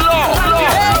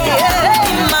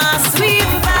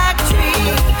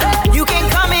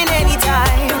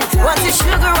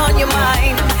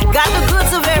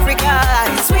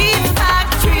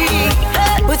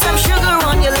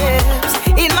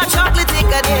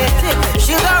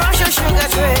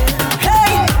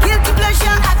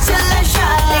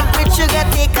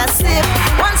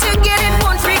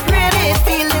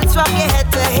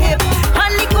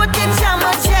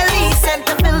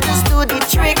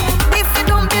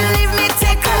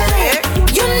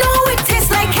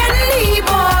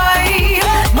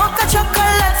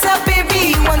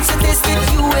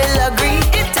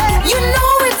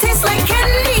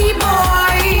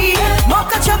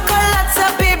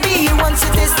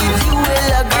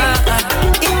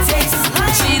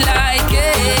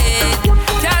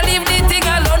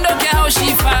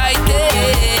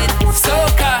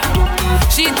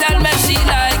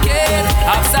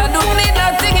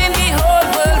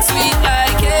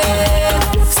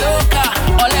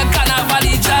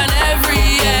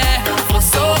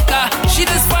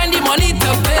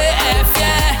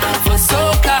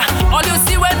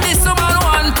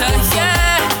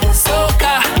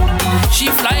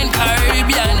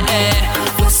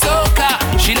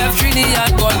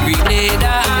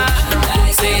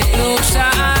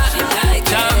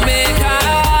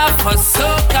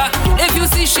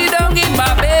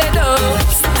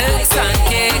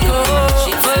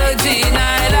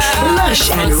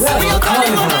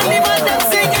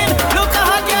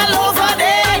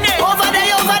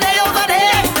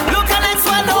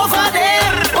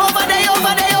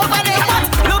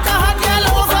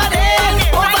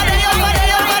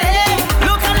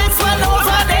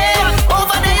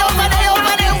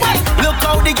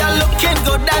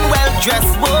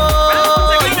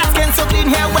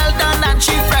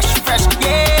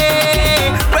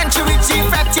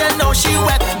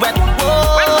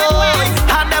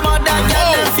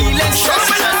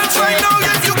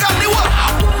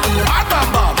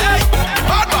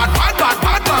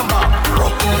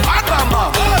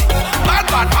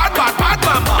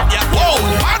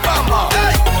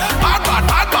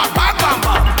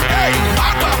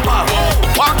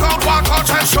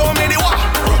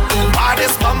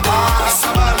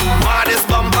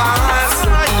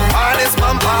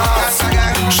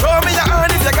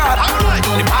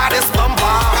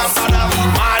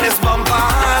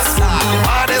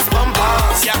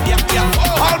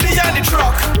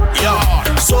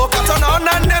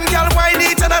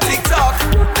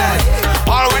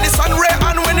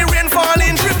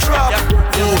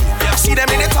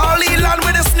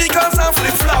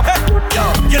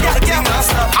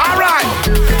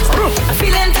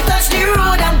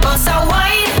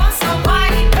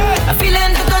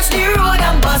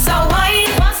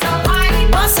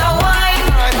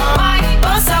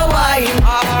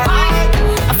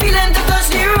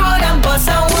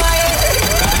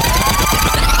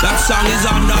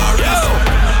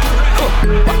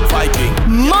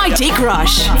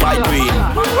 Krush. Fight Queen.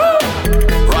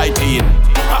 Right in.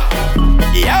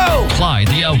 Yo! Clyde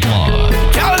the Outlaw.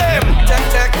 Tell them.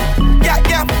 Check.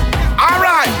 Yeah.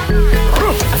 Alright.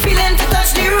 I'm feeling to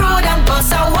touch the road and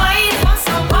bust a wine.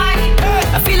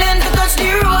 I'm feeling to touch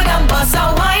the road and bust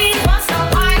a wine. Bust a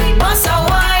wine. Bust a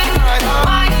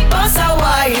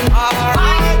wine.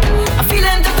 I'm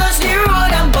feeling to touch the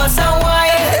road and bust a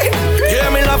wine.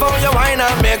 Hear me love how you whine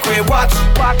and make we watch.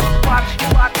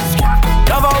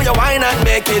 Love how you whine and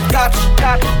make it catch.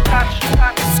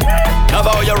 Love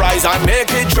how you rise and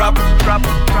make it drop.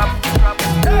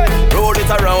 Roll it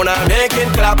around and make it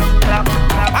clap.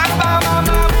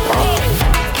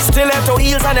 Stiletto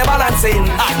heels and you're balancing.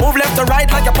 Move left to right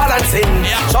like you're balancing.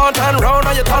 Short and round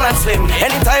or you're tall and slim.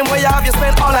 Anytime where you have, you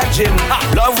spend all at gym.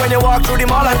 Love when you walk through the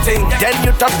mall and thing. Then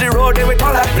you touch the road, then we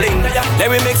call that bling.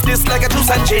 Then we mix this like a juice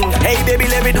and gin. Hey baby,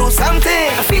 let me do something.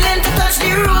 I'm feeling to touch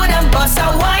the road and bust a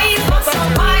wine.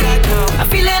 I'm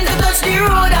feeling to touch the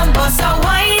road and bust a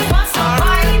wine. Bust a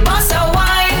wine. Bust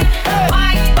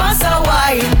a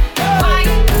wine.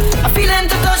 I'm feeling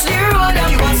to touch the road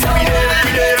and bust a wine.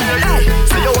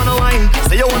 Say you wanna wine,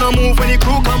 say you wanna move when the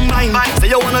crew combine. Say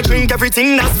you wanna drink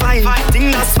everything, that's fine.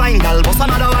 Thing that's fine, girl, bust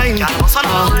another wine.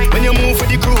 When you move with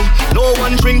the crew, no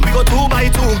one drink, we go 2 by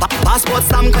 2. Passport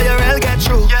stamp, cause your rail get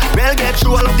through. Rail get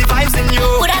through, I love the vibes in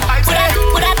you.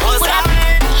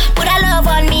 Put that love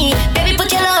on me, baby,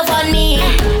 put your love on me.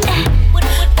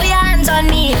 Put your hands on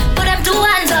me, put them 2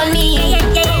 hands on me.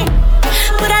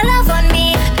 Put that love on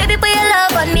me, baby, put your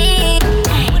love on me.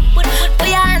 Put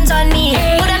your hands on me,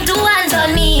 put them 2 hands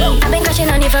on me. I've been crushing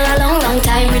on you for a long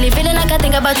time. Really feeling like I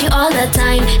think about you all the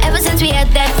time. Ever since we had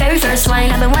that very first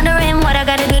wine, I've been wondering what I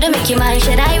gotta do to make you mine.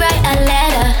 Should I write a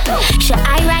letter? Should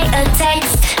I write a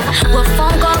text? Will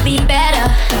phone call be better?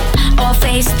 Or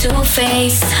face to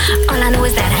face? All I know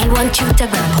is that I want you to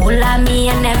grab hold of me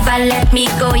and never let me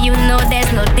go. You know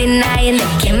there's no denying the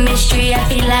chemistry. I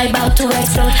feel like about to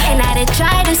explode, and I did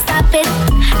try to stop it.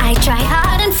 I tried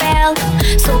hard and failed.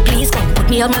 So please come put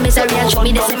me on my misery and show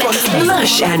me the cement.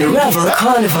 Lush and Revel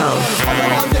Carnival.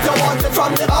 You want it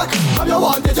from the back. You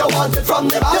want it from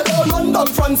the back. You don't run down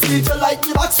front seat, you like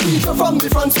the back seat. You from the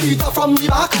front seat or from the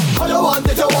back. You want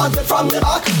it from the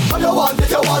back. You want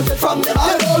it from the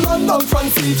back. You don't run down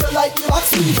front seat, you like the back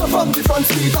seat. You from the front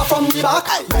seat or from the back.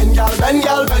 Bend, girl, bend.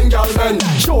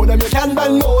 Show them you can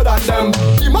bend more than them.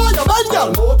 Demand your bend,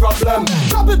 girl, no problem.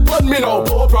 Drop it on me now,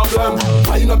 no problem.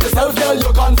 Wind up yourself, girl,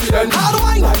 you're confident. Hard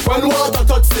wine like when water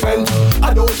touch cement.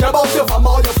 I don't care about you from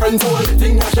all your friends. Only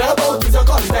thing I care about is your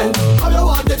content. How you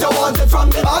want it from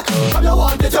the back. How you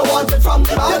want it from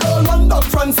the back. You don't run down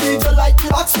front seat, you like the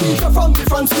back seat. You from the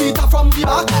front seat or from the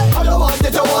back. How you want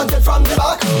it from the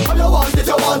back. How you want it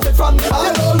from the back.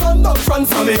 You don't run down front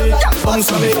seat, you like the back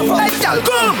seat. Hey, girl,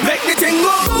 come, make the thing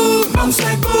go boom, bounce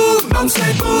like boom, bounce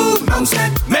like boom, bounce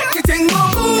like. Make the thing go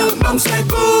boom, bounce like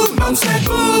boom, bounce like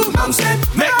boom, bounce like.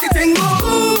 Make the thing go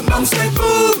boom, bounce like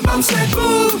boom, bounce like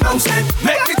boom, bounce like.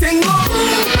 Make the thing go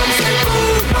boom, bounce like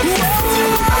boom, bounce like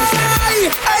boom, bounce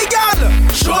like. Hey, girl,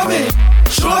 show me.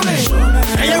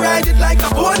 And you ride it like a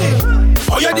pony.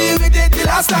 How you deal with it the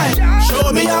last time?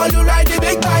 Show me how you ride the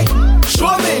big bike.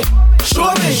 Show me.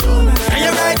 And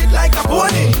you ride it like a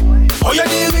pony. How you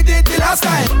deal with it the last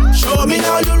time? Show me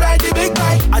how you ride the big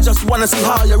bike. I just wanna see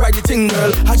how you ride the thing,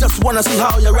 girl. I just wanna see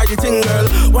how you ride the thing, girl.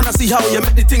 Wanna see how you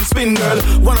make the thing spin, girl.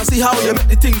 Wanna see how you make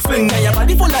the thing fling. And your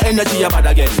body full of energy, you're bad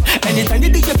again. Anytime the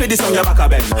DJ play this on your back a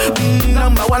bend.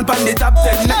 Number 1 on the top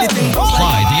 10. Make the thing go.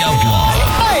 Clyde the Outlaw.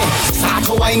 Hey, start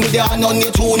to wine with your hand on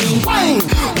your tuning. Wine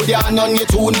with your hand on your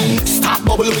tuning. Start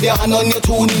bubble with your hand on your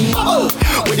tuning. Bubble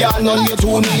with your hand on your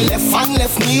tuning. Left hand,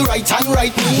 left knee, right hand,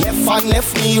 right knee. Left hand,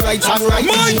 left knee, right hand, right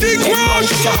knee. Mighty Krush.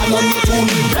 Put your hand on your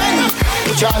tuning.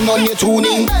 Put your hand on your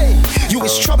tuning. You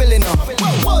is troubling up.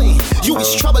 You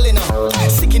is troubling up.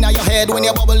 Sticking out your head when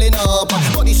you're bubbling up.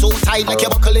 Body so tight like you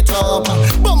buckle it up.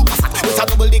 Bumper fat with a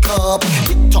double the cup.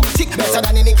 Tick tock, tick better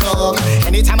than any clock.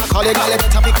 Anytime I call it, girl, you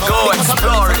better pick up. Go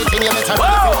explore it.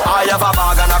 I have a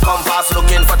bag and a compass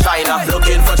looking for China.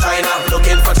 Looking for China.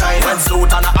 Red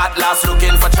suit and a atlas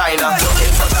looking for China.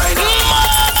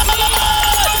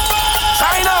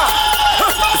 China!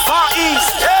 Far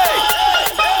East, hey!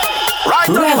 Right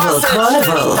Revel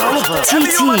Carnival.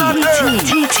 TT.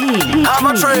 I'm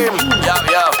a dream.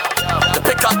 Yeah. To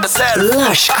pick up the cell.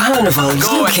 Lush Carnival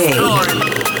Go UK. explore it.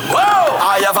 Whoa! I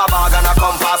have a bag and a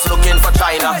compass looking for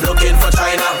China.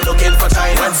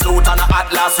 Red suit and a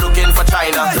atlas looking for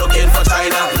China. True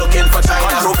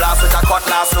blast with a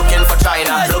cutlass looking for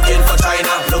China.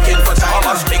 How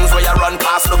much things where you run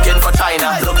past looking for China.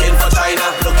 I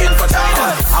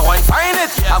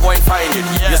go and find it.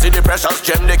 You see the precious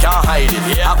gem, they can't hide it.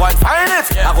 I go and find it,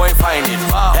 I go and find it.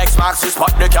 X marks the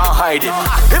spot, they can't hide it.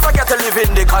 If I get to live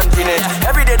in the continent,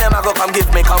 every day them I go come give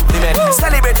me compliment.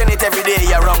 Celebrating it every day,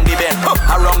 you wrong the bend.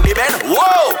 Around the bend,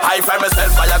 whoa! I find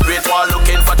myself by a great wall,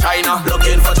 looking for China,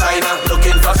 looking for China,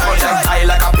 looking for projectile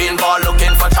like a pinball,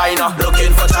 looking for China, looking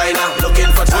for China,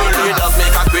 looking for China. World leaders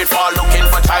make a great wall, looking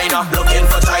for China, looking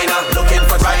for China, looking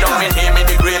for China. Don't mean him in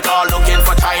the great wall, looking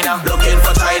for China, looking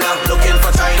for China, looking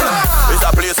for China. It's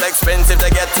a place expensive to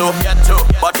get to,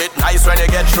 but it nice when you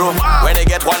get through. When you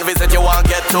get one visit, you won't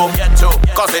get to,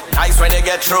 cause it nice when you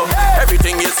get through.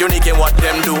 Everything is unique in what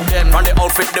them do. From the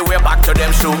outfit, the way back to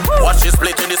them shoe. Watch you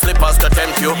split in the slippers to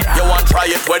tempt you. You want try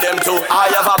it with them too.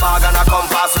 I have a bag and a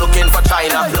compass, looking for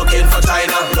China, looking for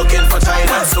China, looking for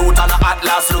China. Suit and a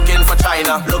atlas, looking for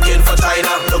China, looking for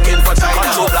China, looking for China.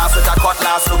 Control blast with a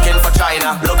cutlass, looking for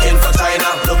China, looking for China,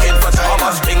 looking for China.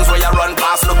 How much things where you run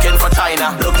past, looking for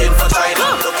China, looking for China,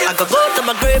 looking for China. I go go to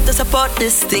my grave to support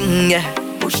this thing, yeah.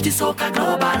 Push this soca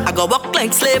global. I go walk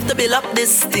like slave to build up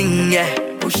this thing, yeah.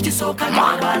 Push this soca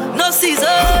global. No season,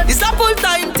 it's a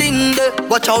full-time thing.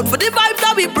 Watch out for the vibe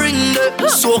that we bring.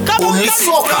 Soca, only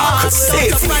soca could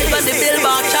save me. The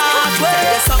billboard chart,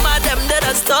 well, some of them that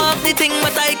are stuck the thing,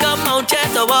 but I come out here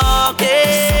to walk it.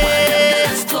 Some of them that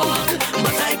are stuck,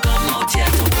 but I come out here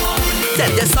to walk it.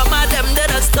 Tell you some of them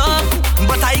that are stuck,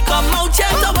 but I come out here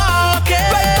to walk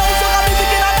it. Right now, so I'm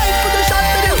picking a knife for the shot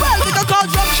to the well, we can call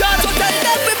drum shot. So tell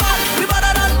them we mad, we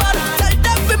madder than mad. Tell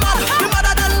them we mad, we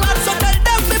madder than mad. So tell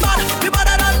them we mad, we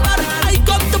madder than mad. I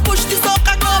come to push the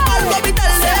soca global, what we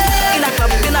tell them. In a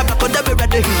club, in a block, they be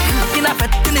ready. In a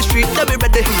fete, in the street, they be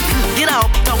ready. In a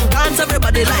uptown dance,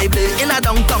 everybody lively. In a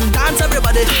downtown dance,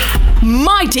 everybody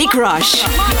Mighty Krush.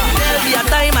 There'll be a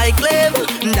time I claim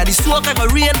that the soca go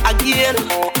rain again.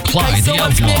 Clyde the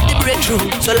Someone's make the Outlaw. breakthrough,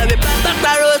 so let me plant back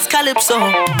the roads calypso.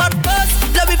 But first,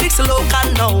 let me fix the local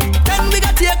now. Then we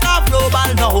got take off global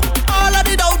now. All of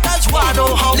the doubters want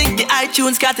know how. Link the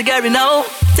iTunes category now.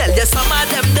 Tell you some of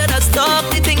them that are stuck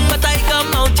the thing, but I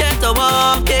come out here to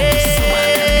walk it. Some of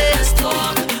them that are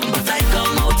stuck, but I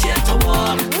come out here to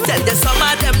walk. Tell you some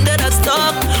of them that are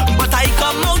stuck, but I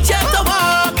come out here to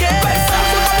walk it.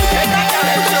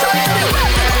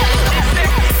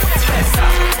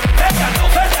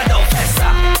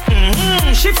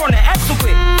 She from the X to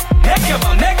quick. Make your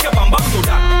bum back to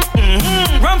that.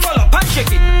 Run for the punch shake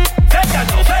it. Feta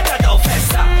do,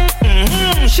 festa.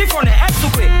 She from the X to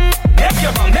quick. Make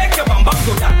your bum back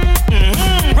to that.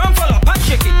 Run for the punch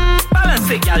shake it.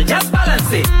 Balance it, girl, just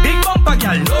balance it. Big bumper,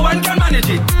 girl, no one can manage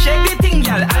it. Shake the thing,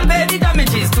 girl, I'll bear the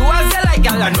damages. Do as you like,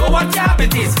 girl, I know what your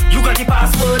habit is. You got the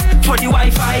password for the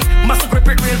Wi-Fi. Must grip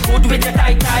it real good with your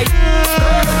tight.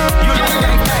 You just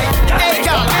tight. Hey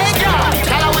girl,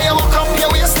 tell her where you walk up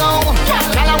your waist now.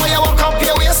 Tell her where you walk up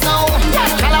your waist now.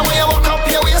 Tell her where you walk up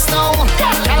your waist now.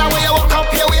 Tell her where you walk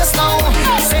up your waist now.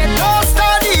 Say don't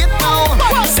start it now.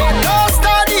 Say don't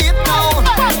start it now.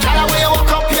 Tell her where you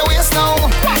walk up your waist now.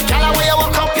 Tell her where you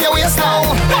walk up your waist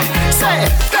now.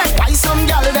 Say why some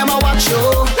gal them a watch you?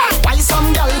 Why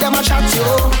some gal them a chat you?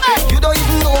 You don't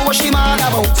even know what she mad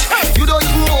about. You don't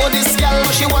even know this gal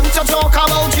what she want to talk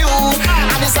about you.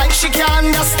 And it's like she can't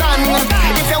understand.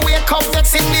 If you wake up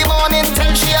next in the morning,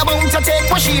 tell she about to take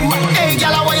what she. Hey,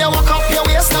 gal, where you walk up your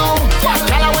waist now?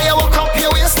 Gal, where you walk up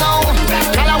your waist now?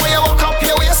 Gal, where you walk up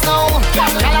your waist now?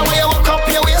 Gal, where you walk up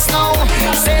your waist now?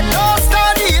 Say don't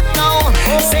start it now.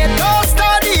 Say don't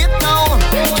start it now.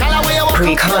 Gal, where you walk up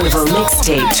your waist now? Pre-Carnival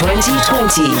MixTape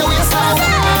 2020.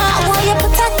 I want you to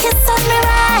put a kiss on me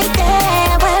right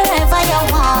there, wherever you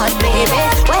want, baby,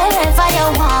 wherever you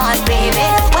want, baby,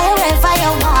 wherever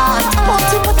you want. Won't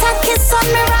you put a kiss on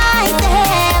me right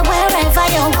there, wherever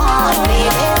you want, baby,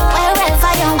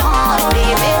 wherever you want,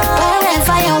 baby,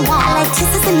 wherever you want. I like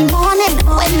kisses in the morning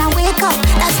when I wake up.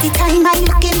 That's the time I'm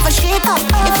looking for shake up.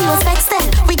 If you was vexed, then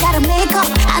we gotta make up,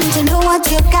 and you know what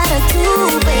you gotta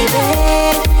do,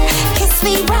 baby. Kiss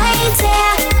me right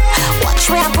there. Watch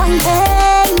where I'm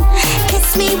pointing.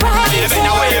 Kiss me right there.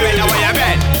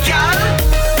 Girl,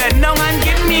 bend down and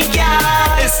give me,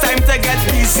 girl. It's time to get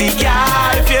busy,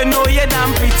 girl. If you know you're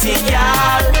damn pretty,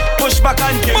 girl, push back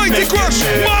and give me, Krush.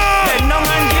 Bend down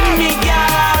and give me,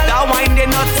 girl. That wine they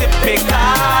not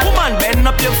typical. Woman, bend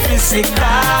up your physical.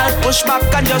 Push back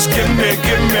and just give me.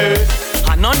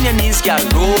 And on your knees, girl,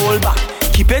 roll back.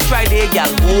 Keep it right there, girl,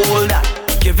 hold that.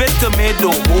 Give it to me,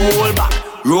 don't hold back.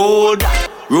 Roll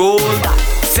that.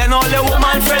 Send all the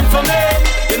woman friend for me.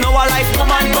 You know I like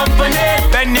woman company.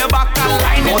 Bend your back and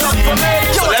line it up for me.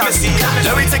 So let me see.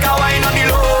 Let me take a wine on the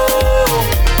low.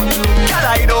 Girl,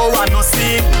 I don't want no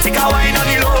sleep. Take a wine on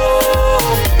the low.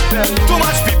 Too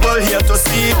much people here to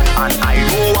see, and I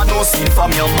don't no scene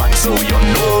from your man, so you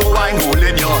know I'm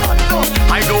holding your hand.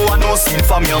 I don't want no scene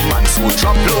from your man, so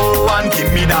drop low and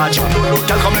give me that jam. Girl,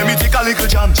 come let me take a little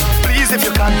jam, please if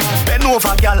you can. Bend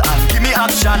over, girl, and give me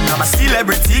action. I'm a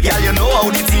celebrity, girl, you know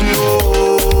how the thing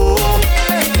go.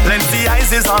 Plenty eyes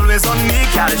is always on me,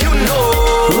 girl, you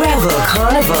know. Rebel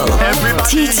Carnival.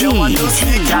 Everybody you want to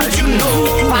see, girl, you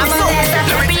know.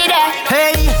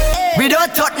 Hey, we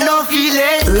don't talk no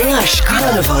feelings. Lush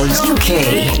Carnival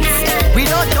UK. We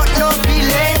don't talk no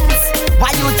feelings.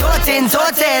 Why you talking?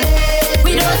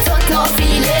 We don't talk no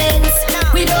feelings.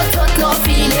 We don't talk no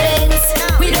feelings.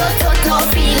 We don't talk no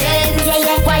feelings.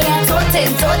 Yeah. Why you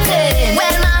talking?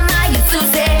 Well, mama used to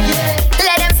say,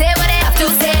 let them say what they have to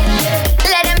say.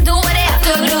 Let them do what they have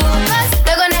to do. 'Cause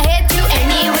they're gonna hate you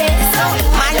anyway. So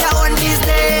mind your own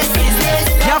business.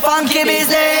 Your funky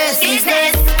business.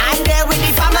 I'm there with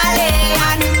the family,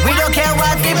 and we don't care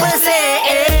what people say.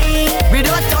 We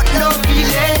don't talk no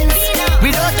feelings.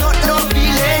 We don't talk no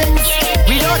feelings.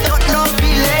 We don't talk no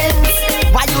feelings.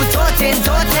 Why you talking?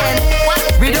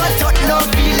 We don't talk no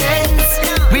feelings.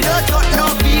 We don't talk no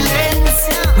feelings.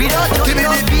 We don't talk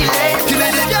no feelings.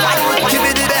 Give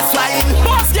me the best wine.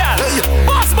 Boss girl,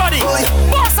 boss body,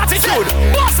 boss attitude,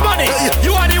 boss money.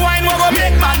 You are the wine who go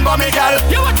make man bummy, girl.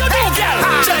 You want to do, girl?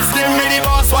 Just give me the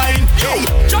boss wine.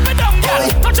 Drop it down, girl.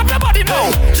 Touch up your body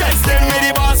now. Just give me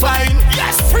the boss wine.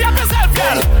 Yes, free up yourself,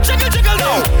 girl. Jiggle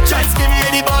now. Just give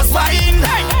me the boss wine.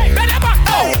 Hey, bend your back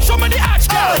now. Show me the arch,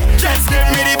 girl. Just give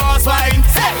me the boss wine.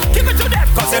 Hey, give it to them.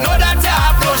 'Cause you know that you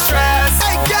have no stress.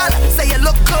 Hey girl, say you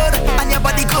look good and your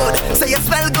body good. Say you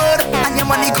smell good and your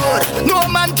money good. No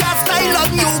man can style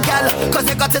on you, girl. 'Cause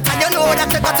you got it and you know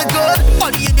that you got it good.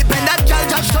 Only independent girl,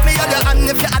 just show me on your hand.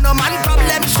 If you have no man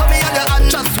problem, show me on your hand.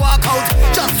 Just walk out,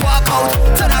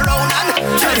 turn around and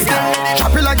just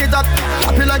Chop it like it up,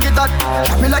 chop it like it up,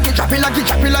 chop it like it, chop it like it,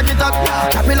 chop it like it up,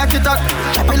 chop it like it up,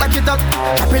 chop it like it up,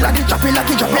 chop it like it, chop it like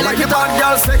it, chop it like it. Bad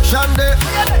girl section there,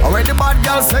 already bad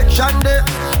girl section there,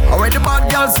 already bad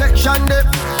girl section there.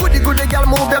 Goody girl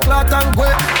move your cloth and go.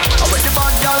 Already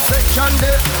bad girl section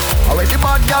there, already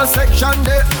bad girl section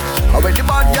there, already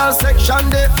bad girl section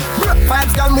there.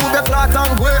 Vibes girl move your cloth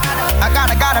and go. I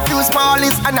got a few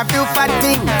smallies and a few fat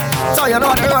things, so you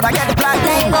know the road I get the black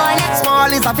thing.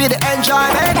 Smallies I feel the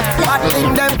enjoyment, fat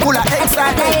thing them full of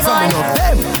excitement. So you know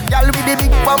them, girl with the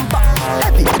big bumper,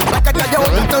 heavy like a girl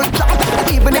you don't drop.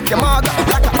 Even if your mother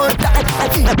like a bird that.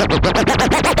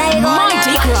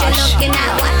 Mighty Crush.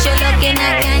 What you looking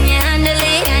at? Can you handle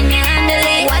it?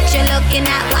 What you looking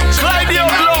at? Clyde the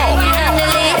Outlaw. Can you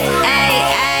handle it? Ay.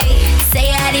 Say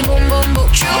you had the boom boom boom.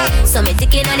 So me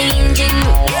ticking on the engine.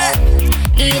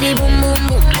 Give me the boom boom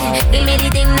boom. Give me the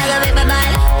thing like a paper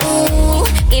ball. Ooh,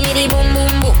 give me the boom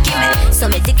boom boom. So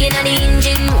me ticking on the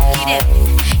engine.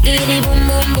 Give me the boom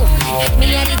boom boom. Me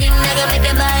and the thing like a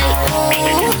paper ball.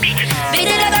 Ooh, beat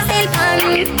it like a steel pan.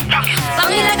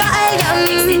 Bang it like a iron.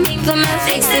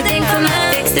 Fix the thing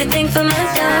for my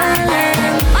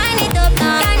darling. Wind it up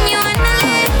now. Can you handle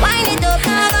it? Wind it up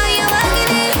now. How you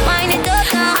working it? Wind it up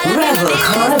now. Rebel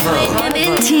Carnival.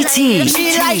 TT. She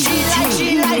like,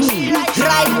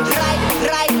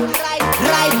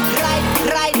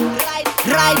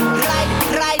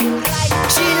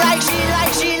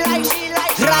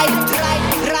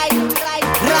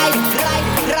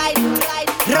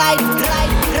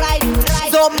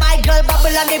 So my girl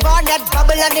bubble on the bonnet,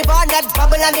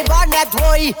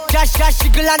 boy. Just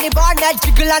jiggle on the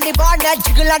bonnet.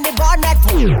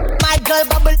 My girl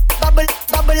bubble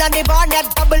on the bonnet,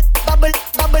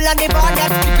 bubble on the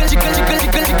bonnet. Jiggle.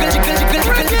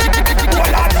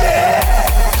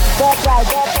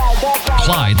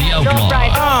 Clyde the Outlaw.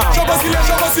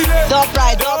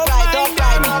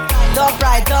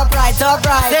 Top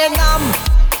right. Say nom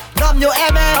you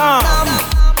aimé,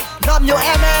 nom you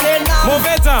aimé. Say nom,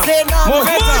 Mauvais temps.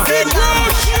 say nom.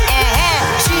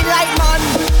 She like man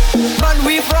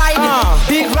we fried.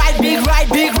 Big ride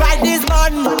this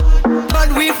man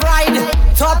we fried.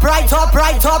 Top right.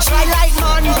 She like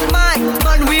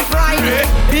man we fried.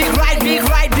 Big ride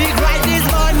this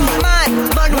man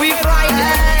we fried.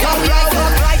 Top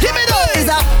right. Give me those.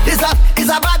 It's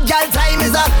a bad girl time.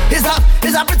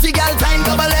 It's a pretty girl time.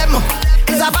 Double M.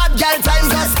 It's a bad girl time.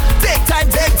 Just take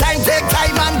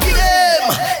time and give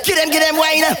them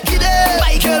wine.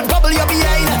 Michael bubble your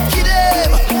behind. Give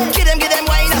them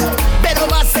wine. Bend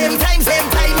over same time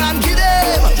and give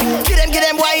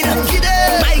them wine.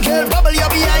 Michael bubble your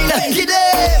behind. Give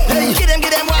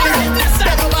them wine.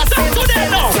 Bend over same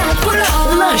time.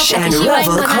 Lush and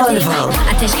Rebel Carnival.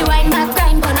 I tell she wine back,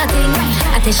 climb for nothing.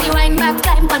 I tell she wine back,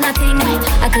 climb for nothing.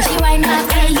 I tell she wine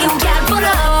back, hey you can't pull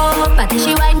up. I tell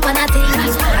she wine for nothing.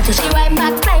 I tell she wine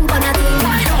back, climb for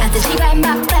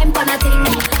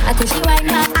Cause she wine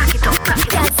back.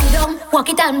 Girl, sit down, walk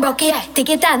it and broke it, take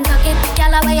it and tuck it. Girl,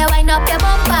 where you wind up your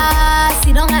bumper,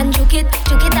 sit down and juke it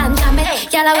and jam it.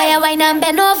 Girl, where you wind and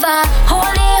bend over, whole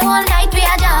night we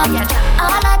a jam.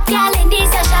 All that girl in this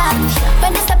session,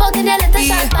 when they step out in their little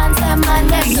short pants, them man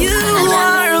them. You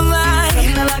are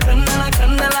mine.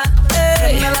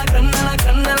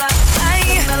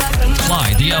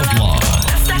 Clyde the Outlaw.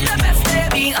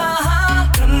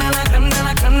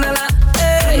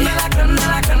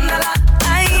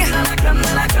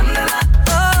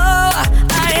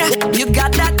 You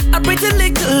got that a pretty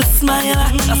little smile.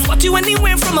 I spot you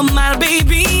anywhere from a mile,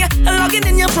 baby. Logging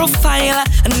in your profile.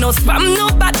 No spam, no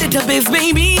bad database,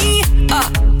 baby.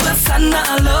 The sun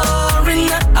not alluring.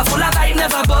 A full of light,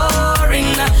 never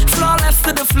boring. Flawless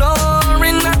to the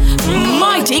flooring.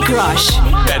 Mighty Krush.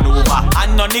 Bend over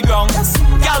and on the ground.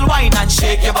 Girl, wine and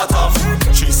shake your bottom.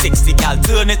 360, girl,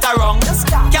 turn it around.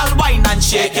 Girl, wine and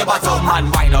shake your bottom. And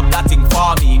wind up that thing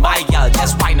for me, my girl.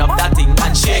 Just wind up that thing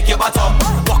and shake your bottom.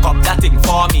 Walk up that thing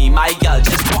for me, my girl.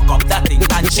 Just walk up that thing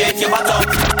and shake your bottom.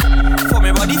 For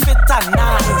me body fit and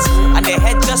nice, and the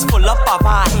head just full up of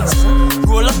eyes.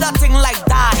 Roll up that thing like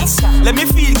dice. Let me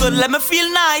feel good, let me feel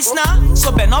nice now.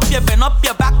 So bend up your back,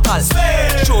 girl.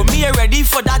 Show me you're ready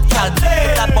for that, girl.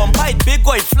 That bumper it big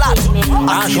or it flat.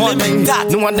 I feel it like that.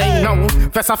 No one they know.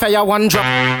 First I fire one drop.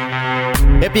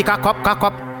 They pick a cup.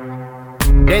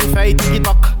 Then fire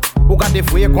tiki-tok. Who got the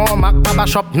free come back baba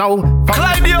shop now?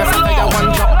 Clyde the Outlaw. First I fire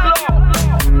one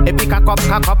drop. They pick a cup.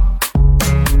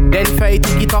 Then fire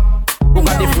tiki-tok. Who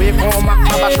got the free come back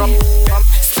baba shop?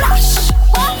 Splash!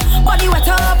 Body wet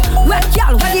up, wet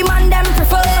girl, where the man them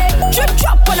prefer. Drip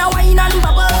drop on a wine and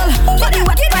bubble. Body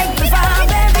wet like prefer,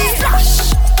 baby.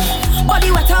 Splash! Body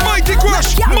wet up, Mighty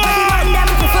Krush, wet girl, where the man them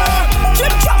prefer.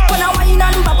 Drip drop on a wine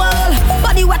and bubble.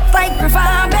 Body wet like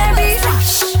prefer, baby.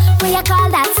 Splash! What you call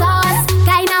that sauce?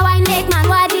 Kinda wine make man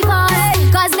what the cause.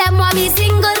 Cause them want me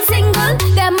single.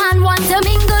 Them man want to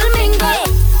mingle.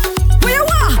 Where you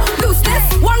are? Loose this.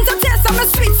 Want to taste some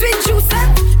sweet juice.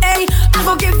 Hey, I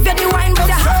go give you the wine, but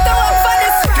you have to work for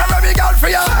this. Come on, me girl, for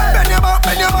ya. Bend your back,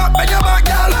 girl. Bend your back,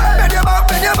 girl.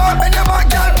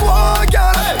 Whoa,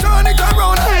 girl. Turn it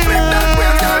around, flip that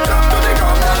way, girl. Jump to the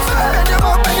ground, girl.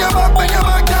 Bend your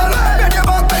back, girl.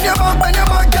 Bend your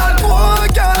back, girl. Whoa,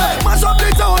 girl. Mash up the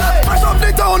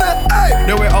town, hey.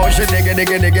 The way how she diggy,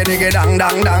 dang.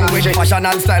 With she fashion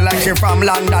and style like she from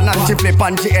London, and she flip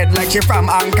on she head like she from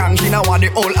Hong Kong. She now want the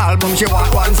whole album, she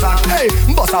want one song. Hey,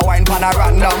 bust a wine pan a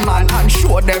random man and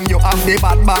show them you have the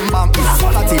bad bam bam. It's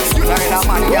quality, you like a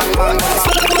man, young man.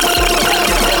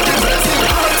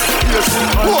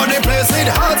 Oh, the place it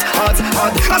hot.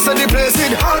 I said the place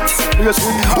it hot.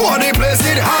 Oh, the place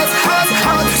it hot.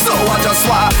 So I just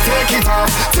want take it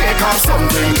off, take off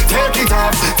something, take it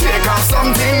off, take off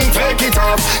something, take it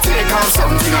off, take off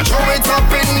something, and throw it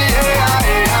up in the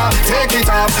air. Take it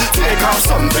off, take off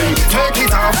something, take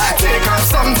it off, take off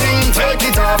something, take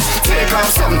it off, take off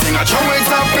something, and throw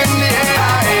it up in the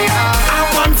air. I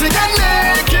want to get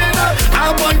naked,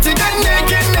 I want to get naked.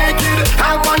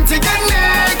 I want to get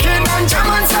naked and jam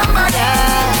on somebody.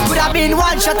 Could have been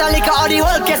one shot of liquor or the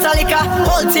whole case of liquor.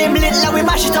 Whole team lit like we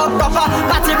mash it up proper.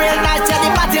 Party real nice, yeah, the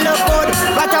party look good.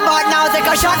 Right about now, take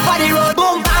a shot for the road.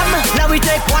 Boom bam, now we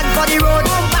take one for the road.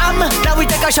 Boom bam, now we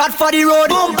take a shot for the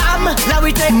road. Boom bam, now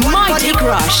we take one for the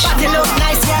road. Party look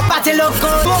nice, yeah, party look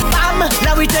good. Boom bam,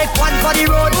 now we take one for the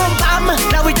road. Boom bam,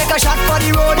 now we take a shot for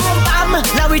the road. Boom bam,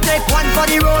 now we take one for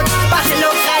the road. Party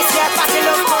look nice, yeah, party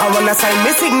look good. I wanna sign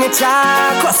my signature,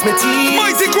 cross my teeth.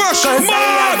 Mighty Krush, cause I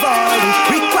have all the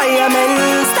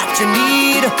requirements that you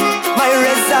need. My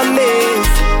resume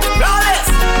flawless,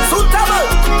 suitable,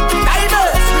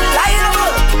 diverse,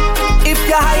 reliable. If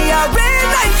you're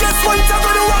hiring, I just want to go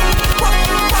to work.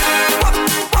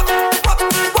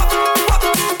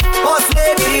 Boss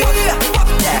lady, yeah.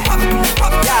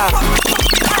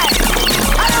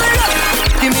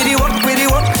 Give me the work with the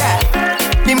work, yeah.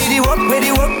 Give me the work with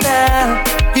the work now.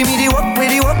 Give me the work with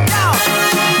the work now.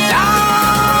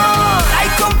 Down. I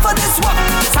come for this work.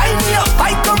 Sign me up.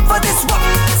 I come for this work.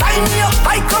 Sign me up.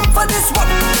 I come for this work.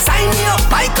 Sign me up.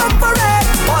 I come for it.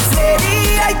 Boss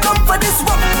lady, I come for this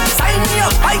work. Sign me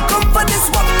up. I come for this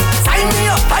work. Sign me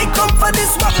up. I come for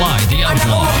this work. Clyde the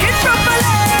Outlaw. Get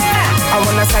properly. I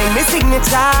wanna sign my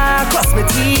signature, cross my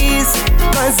T's,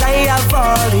 cause I have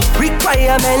all the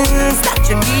requirements that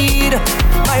you need.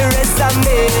 My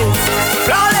resume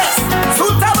flawless,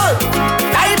 suitable,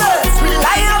 diverse,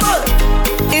 reliable.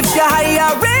 If you're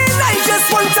hiring, I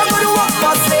just want to go to work.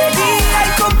 Boss lady,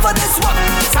 I come for this work.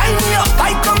 Sign me up,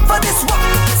 I come for this work.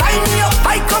 Sign me up,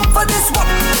 I come for this work.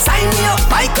 Sign me up,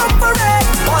 I come for it.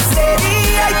 Boss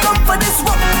lady, I come for this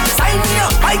work.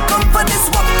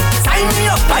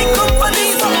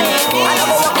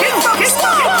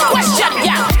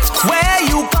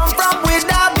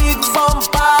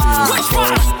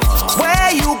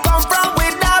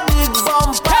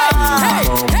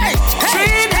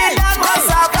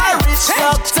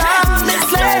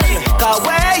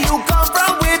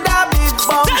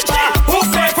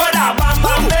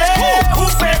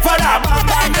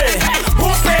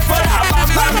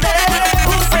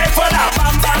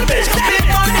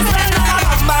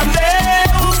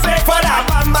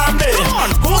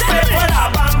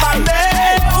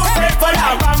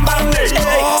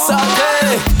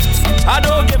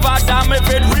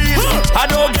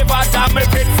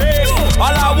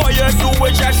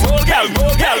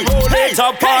 roll it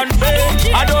up on me.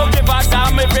 I don't give a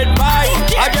damn if it mine.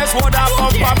 I just want that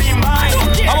bumper be mine.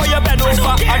 I want you bend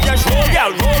over and just roll,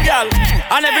 girl.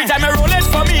 And every time I roll it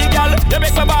for me, girl, you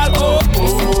make my ball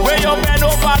where you bend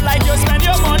over like you spend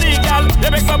your money, girl,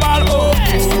 you make my ball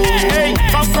hey,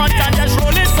 from front and just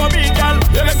roll it for me, girl,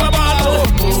 you make my ball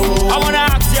I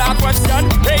wanna ask you a question,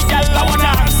 hey girl, I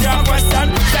wanna ask you a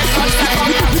question.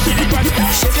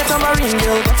 Shake it tambourine,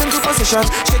 girl, get into position.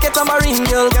 Shake it tambourine,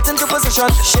 girl, get into position.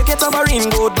 Shake it tambourine,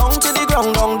 go down to the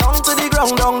ground, down to the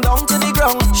ground, down to the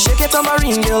ground. Shake it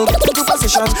tambourine, girl, get into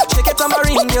position. Shake it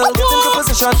tambourine, girl, get into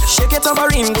position. Shake it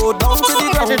tambourine, go down to the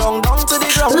ground, down to the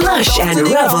ground. Lush and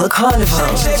Revel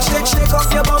Carnival. Shake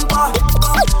off your bumper.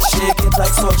 Shake it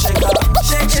like salt shaker.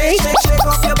 Shake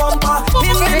off your bumper.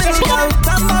 Girl,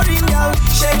 tambourine, girl.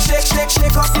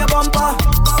 Shake off your bumper.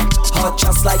 Hot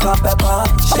just like a pepper.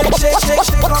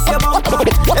 Shake off your bumper.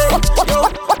 Hey, yo,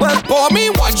 well, pour me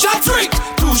one shot drink,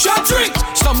 two shot drink.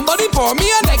 Somebody pour me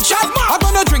a next shot. I'm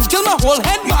gonna drink till my whole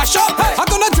head mash up. I'm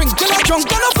gonna drink till I'm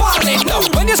drunk and I'm falling down.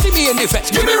 When you see me in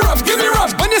effect, give me rum.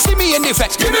 When you see me in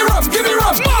effect, give me rum. When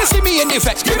you see me in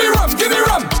effect, give me rum.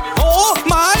 Oh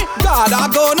my God, I'm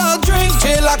gonna drink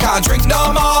till I can't drink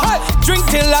no more. Drink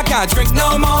till I can't drink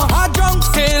no more. I drunk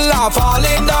till I'm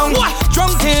falling down.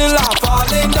 Drunk till I'm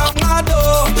falling down.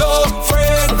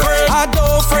 I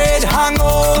don't afraid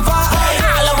hangover.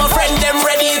 All of my friends them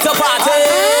ready to party.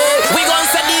 We gon'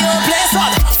 set the whole place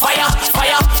on fire,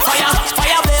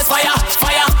 blaze, fire,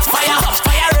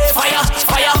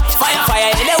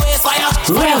 anyways, fire.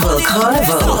 Revel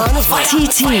Carnival.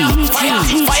 TT.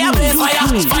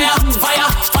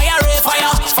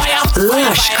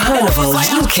 Lush Carnival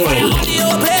UK.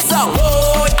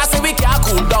 I say we can't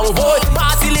cool down, boy.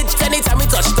 Party lit anytime we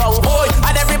touch down, boy.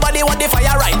 And everybody want the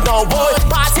fire right now, boy.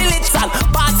 Party lit and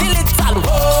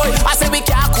boy. I say we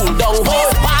can't cool down, boy.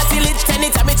 Party lit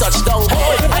anytime we touch down,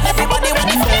 boy. And everybody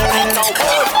want the fire right now,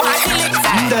 boy. Party lit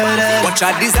and watch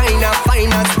a designer,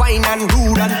 finance, wine and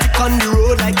rude and tick on the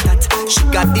road like that. She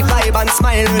got the vibe and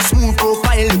smile, her smooth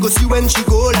profile. You go see when she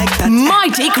go like that.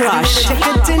 Mighty Crush. Check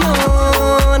it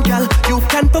on, girl, you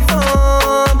can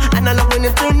perform. And I love when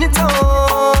you turn it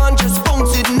on. Just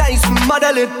bounce it nice,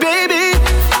 model it, baby.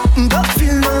 Don't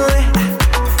feel no way,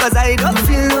 cause I don't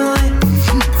feel no way.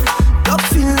 Don't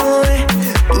feel no way.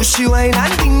 Do she wine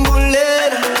and dingle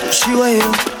it? Do she wine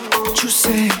up?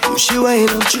 Juicy, do she wine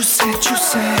up? Juicy. Do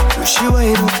she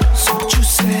wine up? So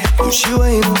juicy. Do she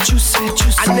wine up? Juicy.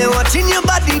 And they watching your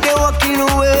body, they walking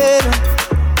away.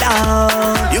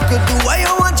 You could do what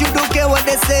you want, you don't care what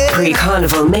they say.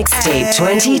 Pre-Carnival MixTape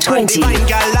 2020.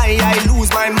 I lose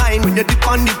my mind when you dip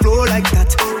on the floor like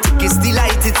that. Tick is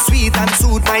delight, it's sweet and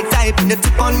suit my type. When you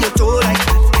tip on your toe like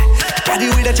that. Body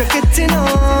with a jacket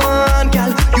on,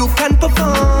 girl, you can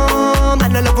perform.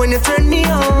 And I love when you turn me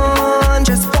on.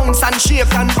 Just bounce and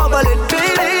shake and bubble it,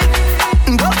 baby.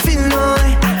 Don't feel no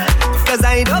way, cause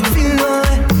I don't feel no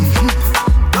way.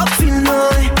 Don't feel no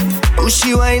way. Do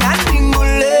she wine and dingle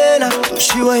it? Do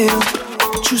she wine up?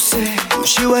 Juicy. Do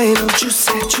she wine up?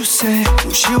 Juicy. Do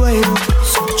she wine up?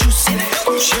 So juicy.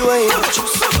 Do she wine up?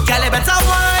 Juicy. Girl, you better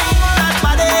wine that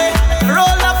body.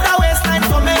 Roll up the waistline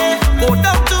for me. Go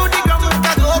down to the ground,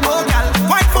 go, girl.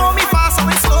 Wine for me fast, so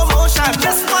in slow motion.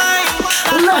 Just wine.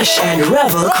 Lush and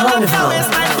Revel Carnival.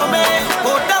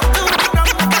 Go down to the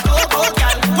ground, go,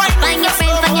 girl. Wine your friend.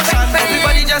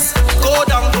 Everybody just go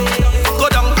down.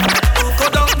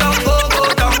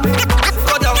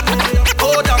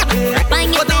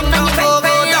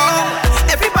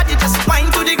 Everybody just wine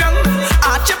to the ground.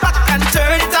 Arch your back and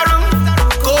turn it around.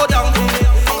 Go down.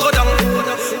 Go down.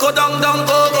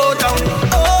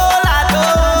 Oh,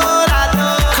 Lord.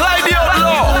 Clyde the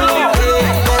Outlaw.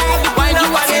 Wine up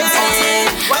again.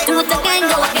 Do it again,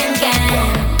 go again.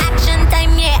 Action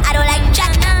time, yeah, I don't like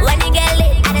chat. When you get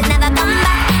lit, I just never come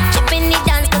back. Chipping the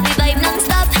dance, cause we vibe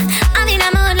non-stop. I'm in a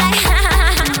mood like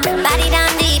body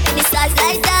down deep in the stars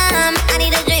like damn. I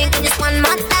need a drink and just one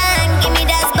more time. Give me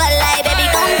that spotlight, baby,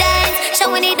 come dance.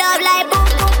 Showing it up like boom,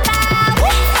 boom, pow.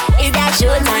 Is that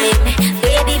showtime?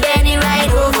 Baby, bend it right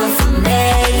over for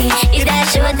me. Is that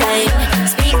showtime?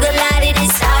 Speak a lot, it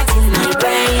is hard in my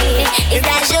brain. Is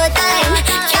that showtime?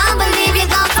 Can't believe you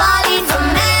gon' fall in for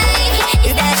me.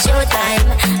 Is that showtime?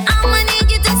 I'ma need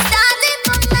you to start it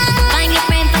for me. Find your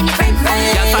friend.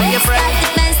 Yeah, find your friend. Start the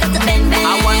fence, start the bend.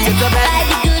 I want you to bend.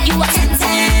 Body good, you a 10.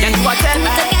 Yeah, you a 10.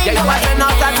 Yeah, you a 10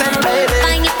 out of 10, baby.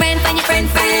 Find your friend.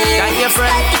 Find your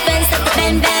friend. Start the fence, start the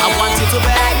bend. I want you to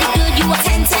bend. Body good, you a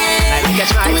 10. Like you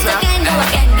try Do it to. again, go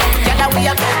again. Yeah, that we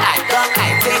a go. I go,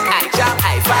 I think, I jump,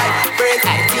 I fight, break,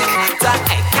 I tick, talk,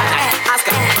 I can, I ask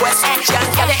a question. Yeah,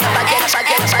 you ever get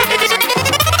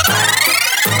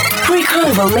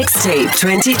Carnival Mixtape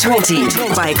 2020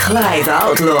 by Clyde,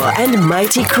 Outlaw and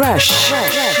Mighty Krush.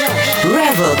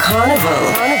 Revel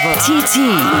Carnival. TT.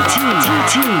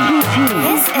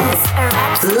 This is a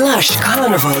rap. Lush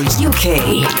Carnival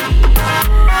UK.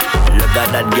 Look at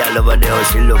that girl over there,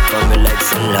 she look for me like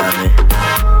salami.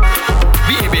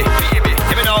 Baby, give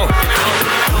me now.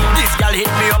 This girl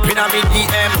hit me up in a me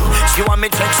DM. She want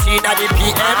me text she at the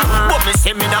PM. But me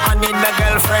say me not on in my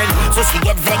girlfriend. So she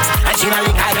get vexed and she not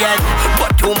link again.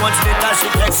 But 2 months later she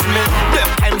text me.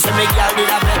 Them times she me girl did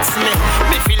a vex me.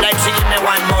 Me feel like she give me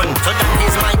 1 month. So that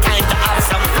is my time to have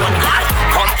some fun.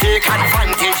 Come take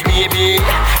advantage, baby.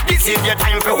 This is your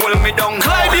time for hold me down.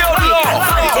 Clyde the Outlaw.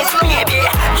 Advantage, baby.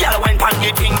 Girl wine pon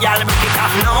the thing, girl make it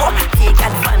off now. Take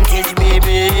advantage,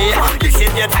 baby. This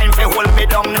is your time for hold me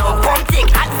down now. Come take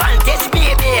advantage,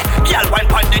 baby. Girl wine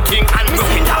pon the thing and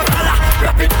broke it down.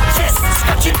 Rap it, chest,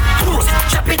 scratch it, close it,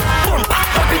 chop it, boom,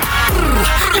 pop it.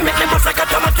 You make me bust like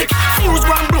automatic. Fuse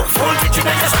one blow, voltage in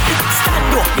your socket.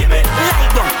 Stand up, give me.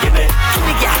 Lie down, give me. Give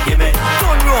me, girl, give me.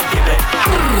 Turn round, give me.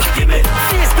 Give me.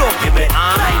 Face down, give me.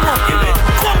 Line up, give me.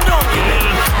 Come down, give me.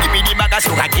 Give me the bag of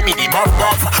sugar, give me the buff.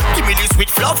 Give me the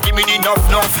sweet fluff, give me the nuff.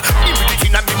 Give me the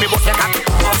thing that make me bust like a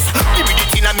cactus. Give me the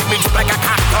thing that make me jump like a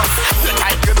cactus. The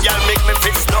type of girl make me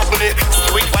feel snuggly.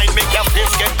 Sweet wine make your face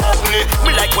get ugly.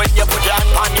 Me like when you put your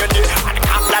hand on your knee and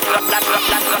cough like rap.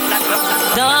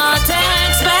 Don't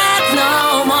expect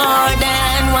no more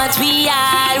than what we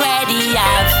already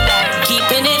have.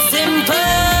 Keeping it simple.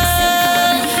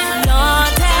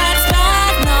 Don't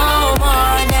expect no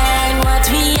more than what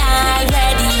we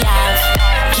already have.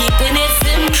 Keeping it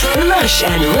simple. Lush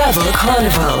and Revel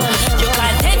Carnival. You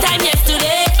got 10 times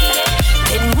yesterday,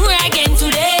 10 more again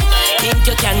today. Think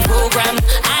you can program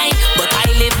but I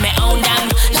live my own damn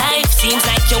life. Seems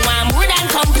like you want more than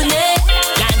company.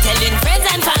 Can't telling friends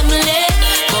and family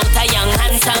about a young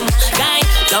handsome guy.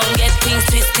 Don't get things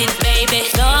twisted, baby.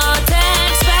 Don't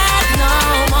expect no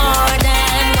more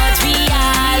than what we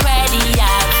already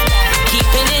have.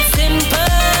 Keeping it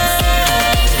simple.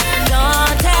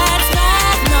 Don't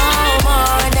expect no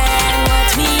more than what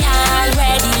we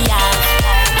already have.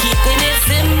 Keeping it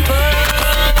simple,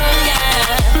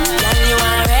 yeah. Girl, you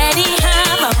already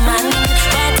have a man,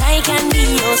 but I can be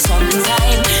yours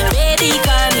sometime. Baby,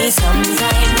 call me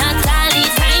sometime, not all the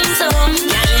time. So,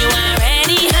 girl, you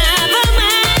already have a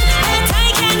man, but I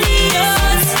can be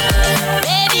yours.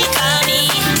 Baby, call me,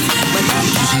 but not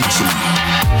all the time.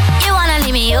 You wanna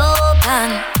leave me open.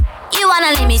 You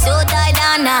wanna leave me so tied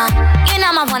down now. You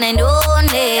know my one and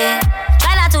only.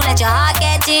 Try not to let your heart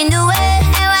get in the way.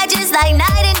 And we're just like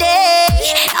night and day.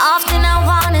 Often I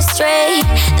wanna stray.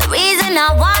 The reason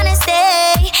I wanna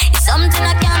stay is something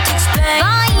I can't explain.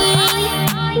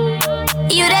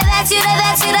 You the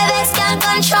vex, can't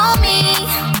control me.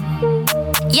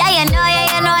 Yeah, you know,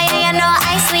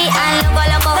 I sweet and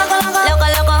loco.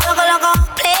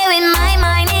 Play with my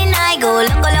mind and I go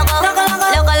loco.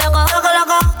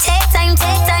 Take time,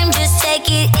 just take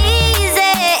it easy.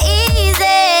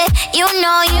 You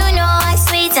know, I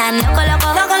sweet and loco.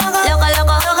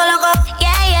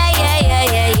 Yeah.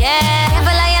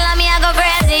 Careful how you love me, I go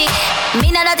crazy. Me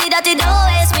not dirty, don't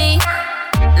waste me.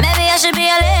 Maybe I should be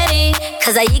a lady,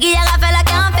 cause a yiggy yaga fella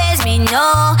can't face me,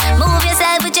 no. Move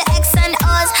yourself with your X and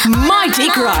O's. Mighty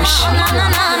Krush. No.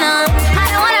 I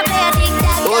don't wanna play a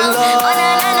tic-tac-toe. No.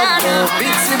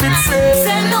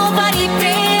 Send nobody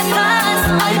papers.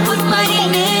 I put my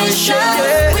initial.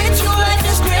 With you life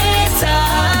is greater.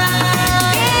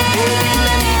 Baby,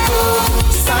 let me go.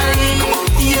 Sign,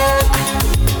 yeah.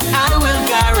 I will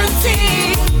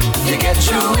guarantee you get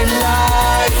through in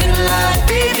life.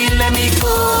 Baby, let me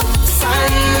go.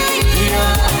 Sign,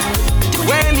 yeah. Do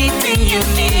anything you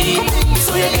need,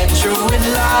 so you get through in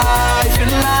life.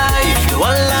 If you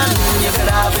want land, you can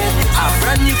have it. A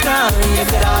friend you can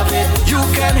have it. You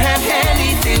can have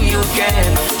anything you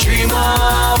can dream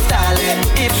of, darling.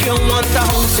 If you want a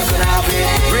house, you can have it.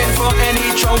 Rain for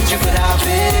any drought, you can have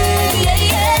it.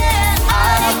 Yeah. I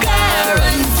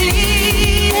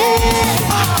guarantee.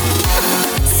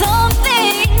 Some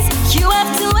things you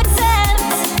have to accept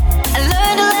and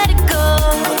learn to let it go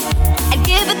and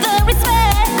give it the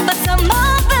respect. But some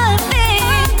other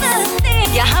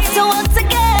things you have to want to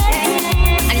get,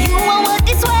 and you won't work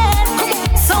this way.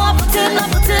 So I put in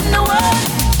the work,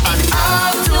 and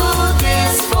I'll do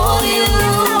this for you.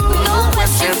 No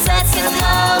questions asked, and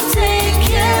I'll take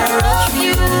care of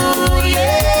you.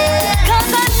 Yeah,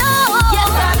 'cause I know,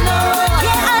 yes I know,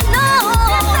 yeah I know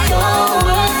you're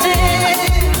worth it.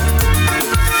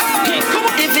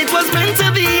 If it was meant to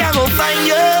be, I will find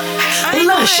you.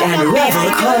 Lush and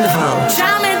Revel Carnival.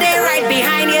 Jamming there right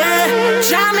behind you.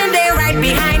 Jamming there right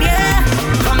behind you.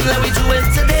 let me do it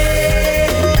today.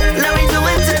 Let me do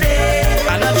it today.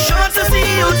 I'm not sure to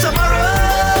see you tomorrow.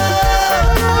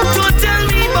 Don't tell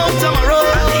me about tomorrow.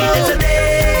 I need it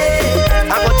today.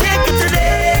 I go take it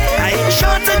today. I ain't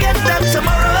sure to get that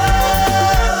tomorrow.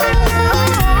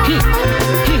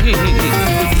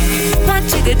 What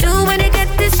you could do when you get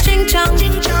this ching chong,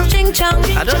 ching chong, ching chong?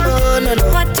 I don't know,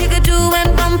 no. What you could do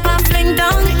when bumper fling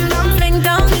down, fling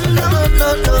down? No.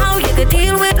 How you could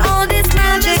deal with all this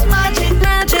magic, magic,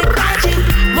 magic, magic?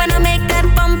 When I make that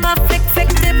bumper flick, flick,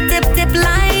 dip, dip, dip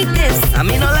like this. I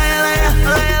mean, no liar.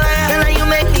 Then you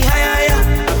make me higher.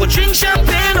 I go drink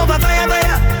champagne over fire.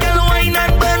 Girl, wine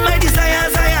and burn my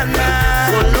desires,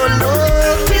 no.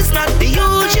 It's not the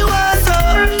usual, so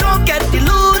don't get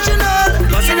delusional.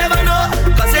 Cause you never know.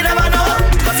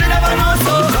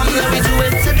 So come, let me do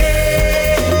it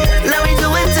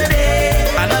today.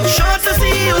 I'm not sure to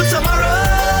see you tomorrow.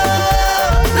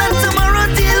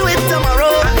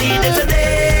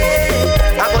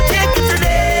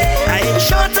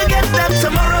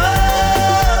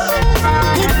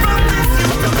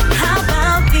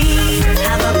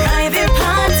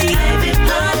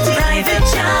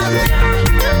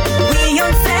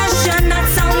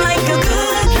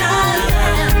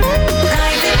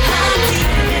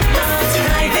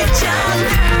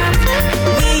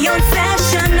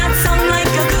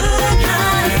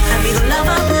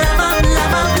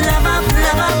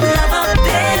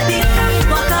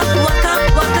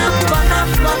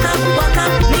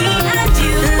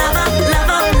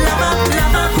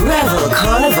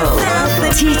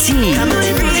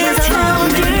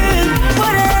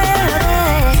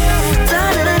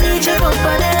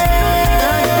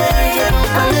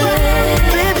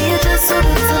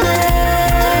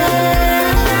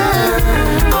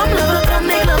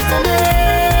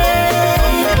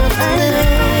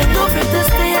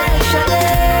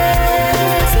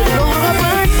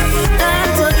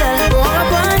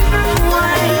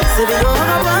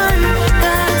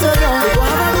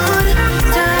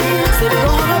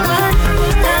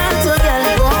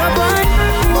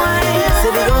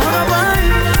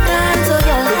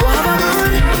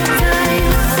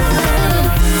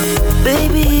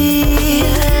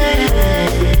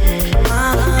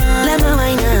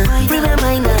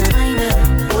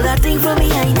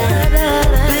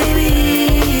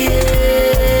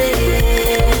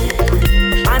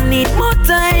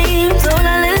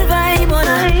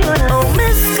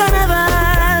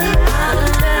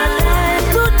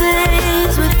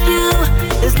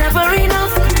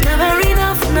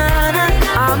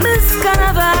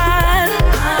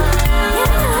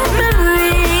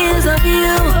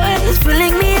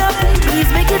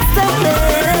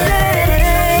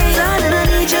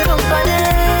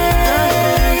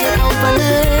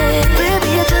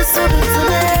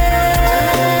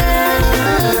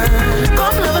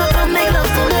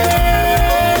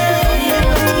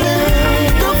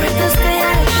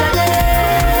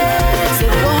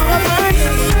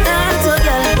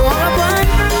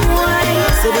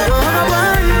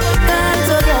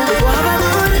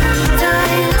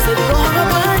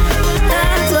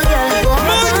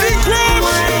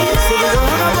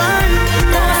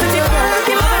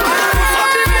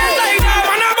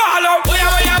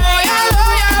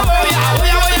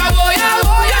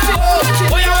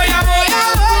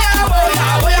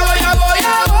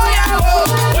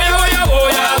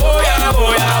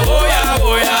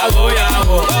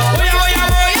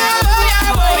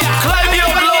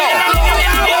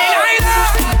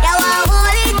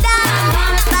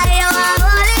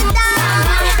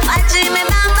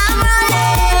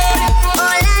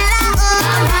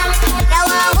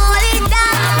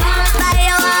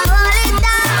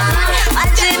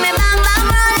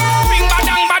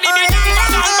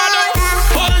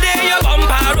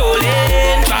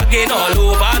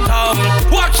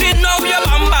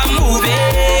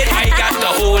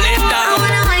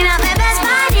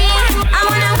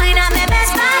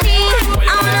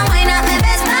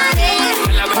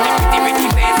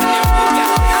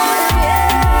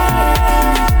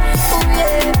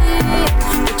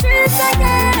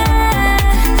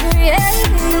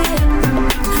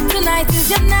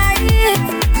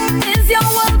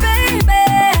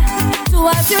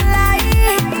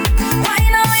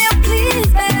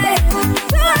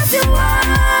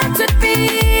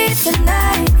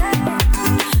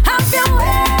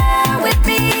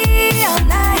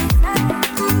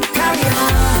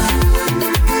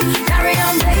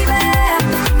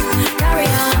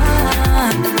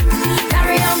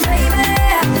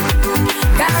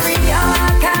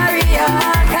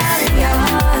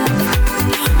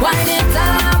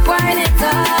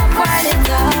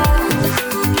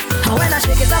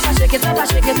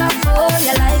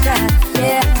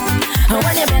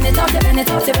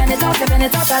 turn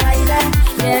it up, I like that,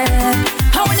 yeah.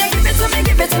 How when you give it to me,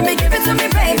 give it to me, give it to me,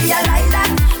 baby, I like that,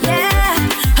 yeah.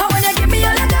 How when you give me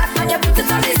all of that, and you put it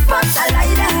on the spot, I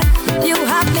like that. You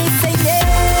have me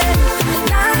singing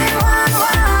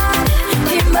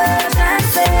 911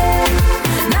 emergency,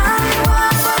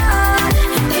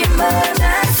 911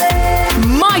 emergency.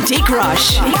 Mighty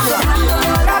Krush.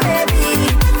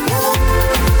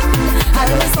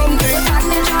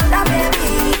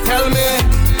 Tell me,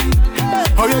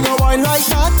 how you gonna whine like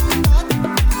that?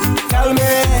 Tell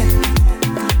me,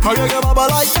 how you gonna bubble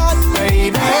like that,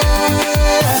 baby?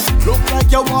 Look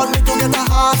like you want me to get a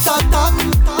heart attack.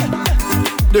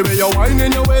 The way you whine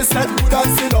in your waist, set good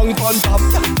and sit down on top.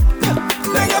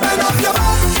 Then you bend up your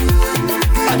back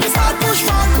and you start push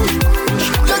back. You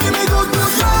give me good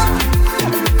love.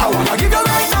 I wanna give you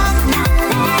right now.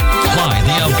 Clyde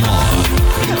the Outlaw.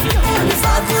 And you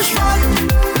start push back.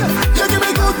 You give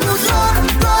me good love.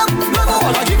 I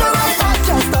wanna give you right back.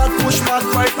 Just start push back,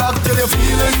 right back till you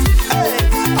feel it. I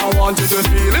want you to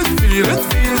feel it, feel it,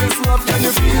 feel this love. Can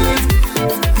you feel it?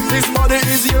 This body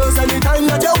is yours anytime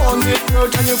that you want it, girl.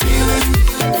 Can you feel it?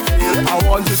 I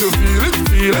want you to feel it,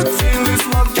 feel it, feel this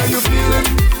love. Can you feel it?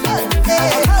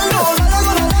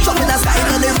 Jump in the sky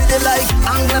and they really like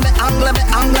angle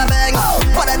bang.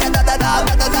 What a da bang.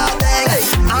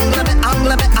 Angle bang.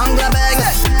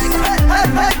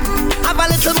 Have a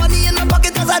little money in my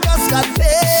pocket 'cause I just got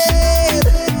paid.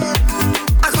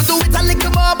 I could do it a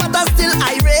little more, but I'm still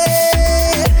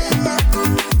irate.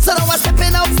 So now I'm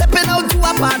stepping out to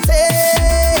a party.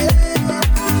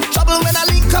 Trouble when I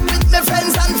link up with my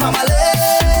friends and family.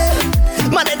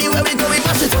 Man, anywhere we go, we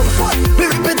mash it up. We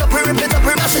rip it up, we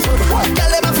mash it up.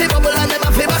 Girl, them a fi bubble and them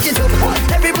a fi back it up.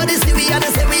 Everybody see we and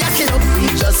they say we acting up. We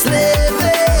just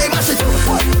living, mash it up.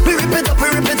 We rip it up, we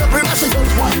mash it up.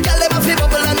 Girl, them a fi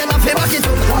bubble and them a fi back it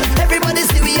up. Everybody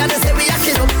see we and they say we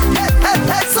acting up.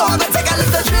 Hey, so I'm gonna take a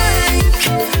little drink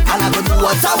and I'm gonna do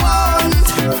what I want.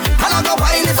 And I'm gonna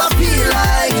whine if I feel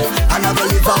like. And I'm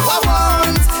gonna live how I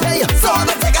want. Hey, so I'm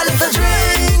gonna take a little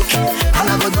drink and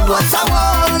I'm gonna do what I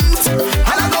want.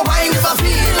 And I'm gonna whine if I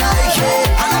feel like.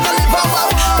 And I'm gonna live how I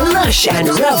want. Lush and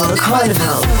Revel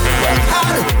Carnival. Work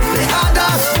hard, play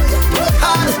harder. Work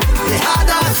hard, play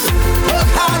harder.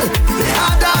 Work hard, play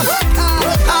harder.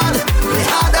 Work hard, play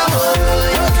harder.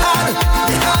 Work hard,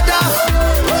 play harder.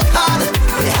 Work hard,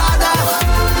 play harder.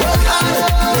 Work hard,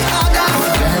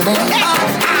 play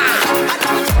harder.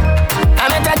 I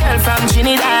met a girl from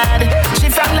Trinidad. She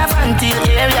from La Frontier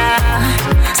area.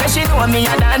 Say she know me a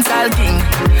dancehall king.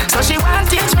 So she want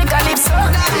teach me calypso.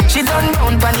 She done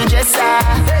round pon the dresser.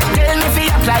 Tell me fi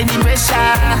apply the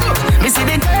pressure. Me see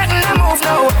the curtain a move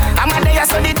now. I'm a there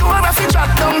so the door a fi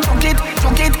drop down. Took it.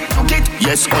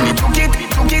 Yes, only took it.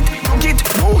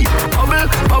 Boy, bubble.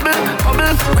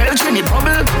 Well, Trini,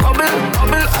 bubble, a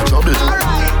trouble.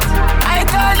 I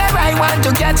told her I want to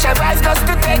catch a rise just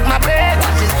to take my breath.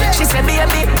 She said,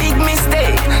 baby, big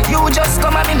mistake. You just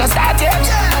come and me no start yet.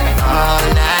 All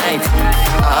night.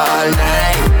 Party.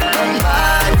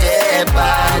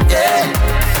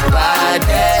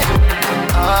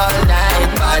 All night,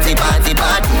 party.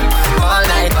 All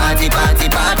night, party.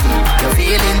 You're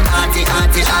feeling party.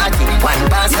 One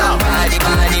pass now, party.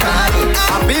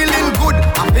 I'm feeling good,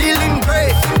 I'm feeling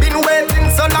great. Been waiting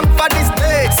so long for this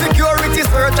day. Security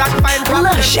search and find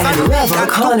Lush and Revel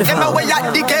Carnival. Everywhere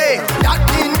at the gate. That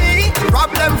mean me,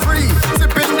 problem free.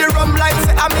 Sipping the rum like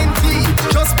say I'm in tea.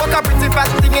 Just fuck a pretty fat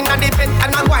thing in the bed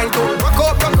and I'm wild to rock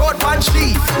out punch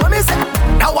tea. What me say?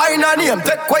 Now wine on him,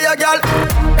 take away your girl.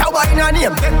 Now wine on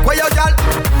him, take away your girl.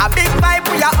 A big pipe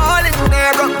we are all in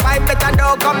there. Rock pipe better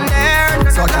don't come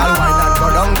there. So girl wine and go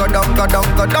down. Come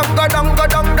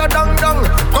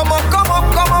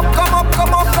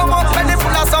up. Belly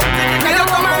full of something. Real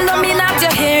woman don't mean have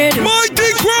your hair do.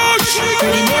 Mighty Krush.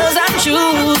 Pretty nails and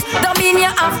shoes don't mean you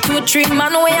have to trim.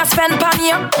 Man, where you spend pan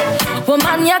you.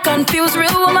 Woman, you confused.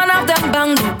 Real woman have them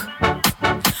bang book.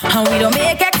 And we don't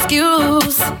make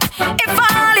excuse. If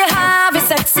all you have is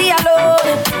sexy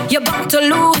alone, you're bound to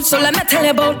lose. So let me tell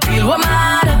you about real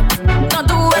woman. Not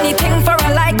do anything for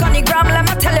a like on the gram. Let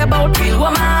me tell you about real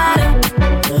woman.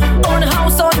 Own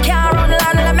house, own car, own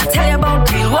land. Let me tell you about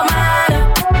real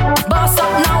woman. Boss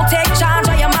up now, take charge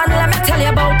of your man. Let me tell you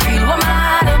about real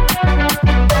woman.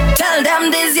 Tell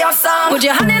them this your song. Put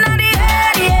your hand in the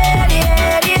air, yeah.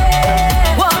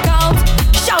 Walk out,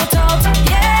 shout out,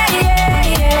 yeah.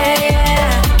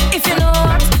 If you know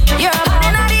what, you're hand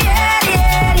in the air,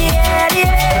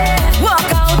 yeah.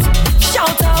 Walk out,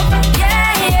 shout out,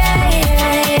 yeah.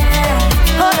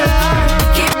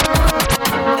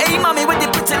 Hey, mommy, with the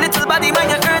pretty little body, man,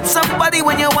 you hurt somebody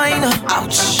when you whine.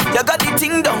 Ouch, you got the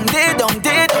thing down there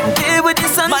with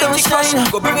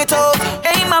shine. Go bring it out.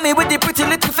 Hey, mommy with the pretty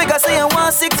little figure, say I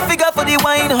want 6 figure for the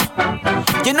wine.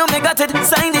 You know me got it,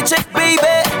 sign the check,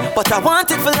 baby. But I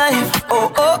want it for life.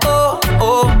 Oh, oh, oh,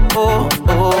 oh, oh,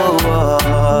 oh,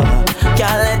 oh.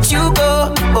 Can't let you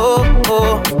go. Oh,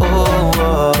 oh, oh,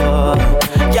 oh.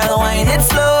 Can't wind it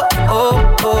slow.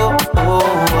 Oh, oh, oh,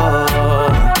 oh.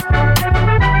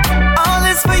 All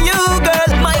is for you,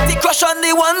 girl. Mighty Crush on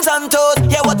the ones and toes.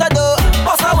 Yeah, what I do?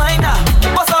 Boss a winer,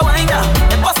 boss a winer,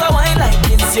 boss a wine like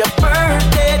it's your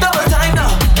birthday. Double time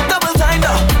now, double time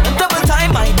now, double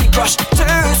time. Mighty Crush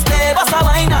Thursday. Boss a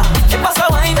winer, boss a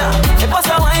winer, boss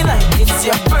a wine like it's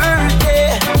your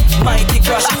birthday. Mighty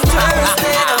Crush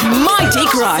Thursday. Mighty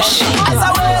Crush. As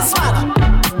a waste man,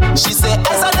 she say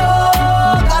as a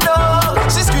dog, a dog.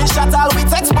 She screenshot all we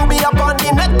text, put me up on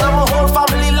the net. Now my whole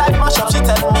family life mash up. She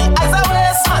tell me as a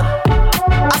waste man,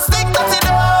 I stick to the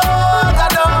dog, a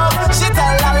dog. She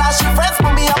tell Lala she friends,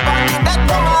 put me up on the net,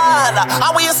 no man.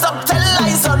 I will stop tell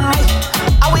lies on me.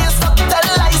 I will stop tell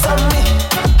lies on me.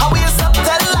 I will stop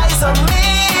tell lies on me.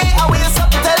 I will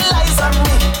stop tell lies on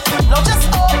me. Now just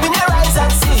open your eyes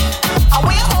and see. I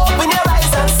will open your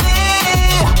eyes and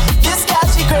see. This girl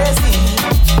she crazy,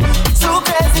 too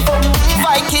crazy for me.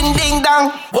 Viking ding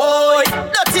dong, boy.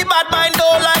 Dirty bad mind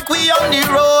don't like we on the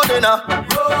road, you know.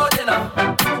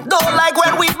 Don't like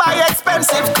when we buy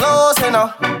expensive clothes, you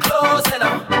know.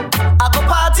 I go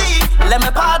party, let me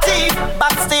party.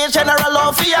 Backstage general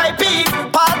or VIP.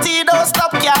 Party don't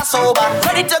stop, yeah, sober.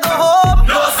 Ready to go home?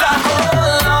 No, sir.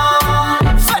 Hold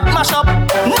on. Sweat mash up.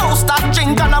 No stop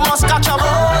drink and I must catch up.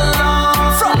 Hold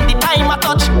on. From the time I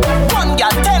touch, 1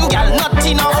 gal, 10 gal, not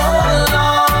enough. Hold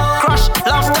on. Crush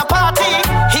loves the party.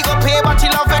 He go pay but he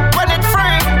love it when it's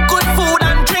free. Good food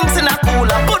and drinks in a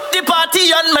cooler. Put the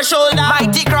party on my shoulder.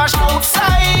 Mighty Crush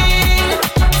outside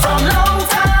from long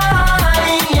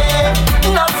time, yeah.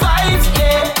 No vibes,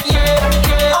 yeah, yeah,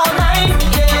 yeah. All night,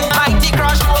 yeah. Mighty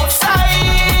Crush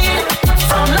outside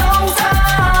from long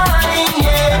time,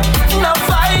 yeah. No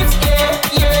vibes, yeah,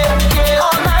 yeah, yeah.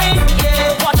 All night,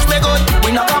 yeah. Watch me good.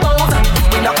 We knock a bottle,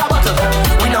 we knock a bottle,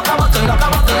 we knock a bottle, knock a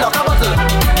bottle, knock a bottle.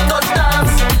 Touch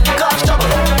dance, cause trouble.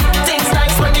 Things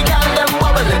nice when the girl them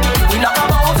bubbling. We knock a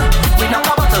bottle, we knock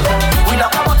a bottle, we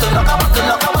knock a bottle, knock a bottle,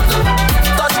 knock a bottle.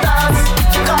 Touch dance,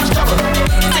 cause trouble.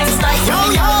 Things nice. Yo,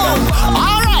 yo,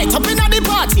 alright, up in at the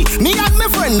party, me and my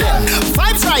friend then.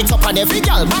 Vibes right up on every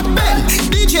gal back then.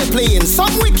 DJ playing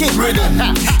some wicked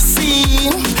rhythm.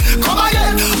 Scene, come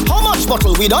again. How much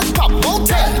bottle we done pop? About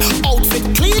 10. Outfit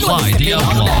clean when we stepping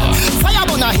on them. Fire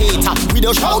burn a hater, we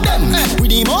don't show them. We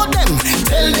demote them,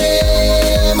 tell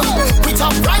them. We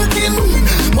top ranking,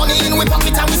 money in we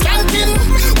pocket and we skanking.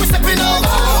 We stepping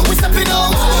out, we stepping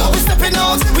out, we stepping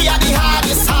out. We are the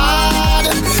hardest hard.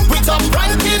 We top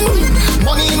ranking,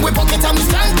 money in we pocket and we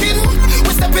skanking.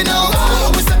 We stepping out,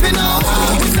 we stepping out,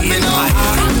 we stepping out.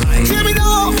 Hear me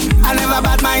now. I never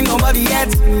bad mind nobody yet.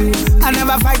 I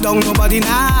never fight down nobody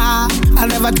nah. I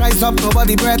never try stop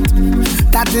nobody breath.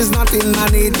 That is not in my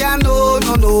nature, no,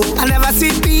 no, no. I never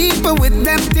see people with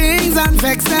them things and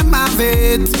vex them of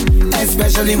it,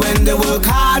 especially when they work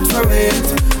hard for it.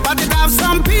 But it have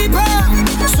some people,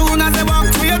 soon as they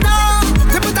walk through your door,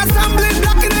 they put a stumbling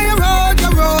block in your road,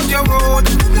 your road, your road,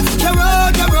 your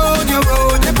road, your road, your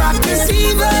road. They practice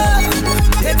evil,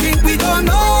 they think we don't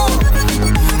know.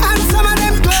 And some of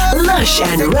them close. Lush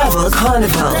and Revel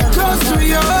Carnival. They're close to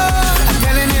you. I'm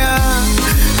telling you,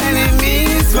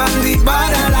 enemies from the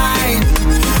borderline.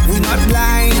 We not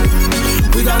blind.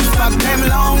 We don't fuck them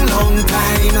long, long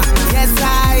time. Yes,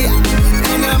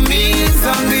 enemies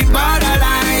from the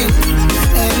borderline.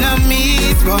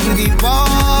 Enemies from the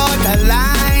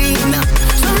borderline.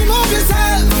 So remove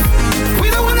yourself. We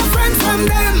don't want a friend from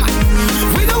them.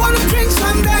 We don't want to drink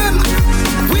from them.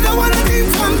 We don't want to drink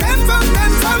from them, from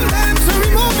them, from them. So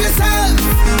remove yourself.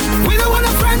 We don't want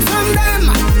a friend from them.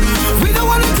 We don't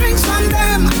want to drink from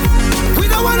them. We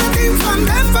don't want to drink from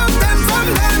them, from them, from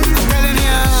them. I'm telling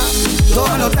you, don't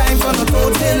have no time for no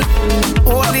total.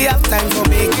 Only have time for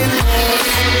making.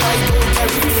 I don't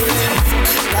carry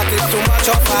that is too much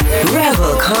of a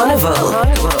Revel Carnival.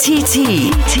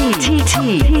 TT.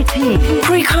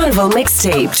 Pre-Carnival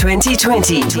Mixtape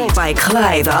 2020 by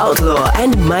Clyde, Outlaw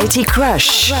and Mighty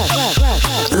Crush.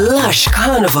 Lush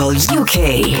Carnival UK.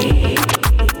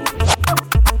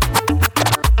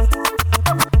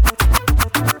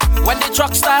 When the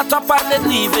truck start up and then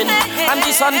leaving, and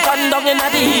the sun come down in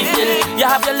the evening, you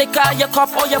have your liquor, your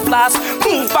cup or your flask.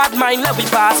 Move bad mind, let me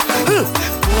pass. Move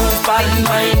bad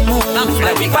mind, move,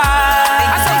 let me pass.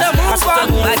 I said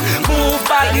move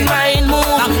bad mind,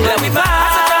 move, let me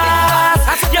pass.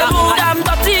 You move damn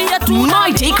dirty, you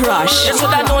Mighty Krush. It's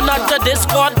what I know not to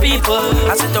discord people.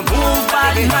 I said to move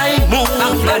body, mind, move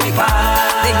bloody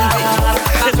body.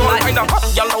 There's all kind of hot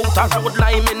y'all out a road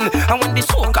liming. And when the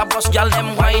soca bus y'all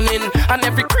them whining. And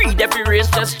every creed, every race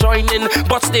just joining.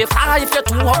 But stay far if you're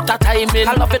too out of timing.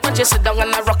 I love it when you sit down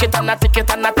and I rock it and I take it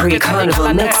and I take it.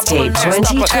 Carnival MixTape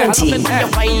 2020.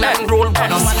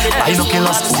 I no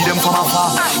killers, see them from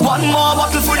afar. One more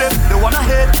bottle for them, they wanna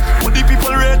hate. What the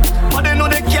people rate, but they know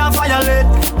they can't violate.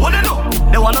 What they know,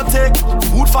 they wanna take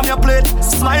food from your plate.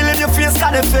 Smile in your face,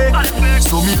 got they fake.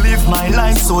 So me live my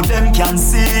life so them can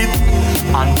see it.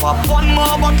 And pop one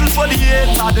more bottle for the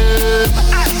hater them.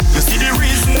 You see the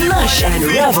reason Lush and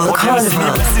Revel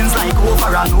Carnival. Blessings like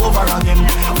over and over again.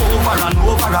 Over and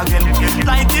over again.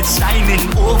 Light it shining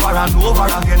over and over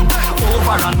again.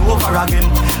 Over and over again.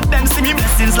 Them see me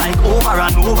blessings like over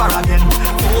and over again.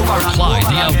 Over and Clyde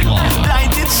over the again. Outlaw.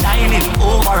 Light it shining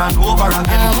over and over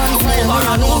again. Over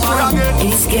and over again.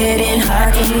 It's getting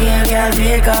hot in here, girl.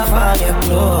 Take off all your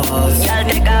clothes. Girl,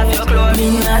 take off your clothes.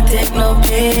 Me not take no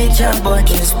picture, but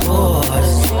just pose.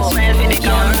 Smile for the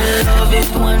camera. Love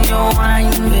it when you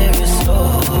wine very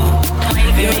slow.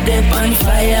 You're dead on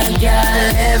fire,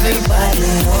 girl. Everybody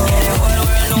knows.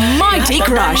 Mighty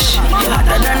Krush. You're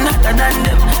hotter than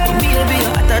them. Baby,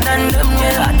 you're hotter than them.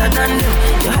 You're hotter than them.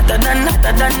 You're hotter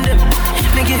than them.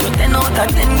 Me give you 10 out of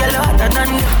 10, girl. You're hotter than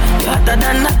them. You're hotter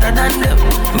than them.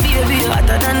 Baby, you're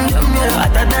hotter than them. You're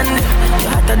hotter than them.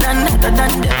 You're hotter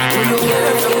than them.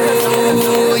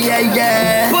 Oh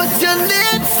yeah. Put your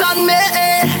lips on me,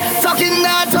 talking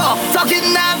that talk.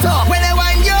 When I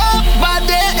wind your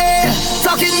body,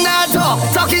 talking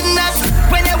that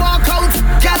when I walk out,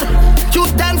 girl. You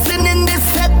dancing in this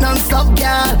set non-stop,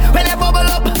 girl. When I bubble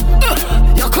up,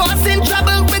 you're causing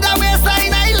trouble with the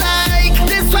waistline I like.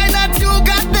 This wine that you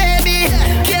got, baby,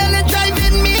 girl, it's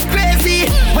driving me crazy.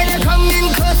 When you come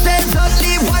in close, there's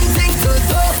only one thing to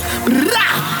do.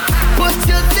 Put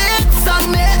your lips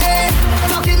on me,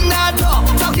 talking that talk.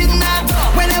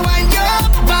 When I wind your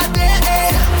body,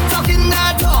 talking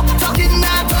that talk.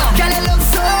 Girl, you look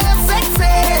so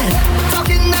sexy.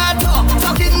 Talking that talk.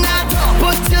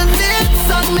 Put your lips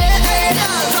on me,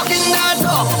 talking that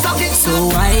talk. So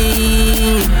why,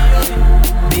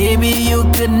 baby, you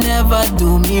could never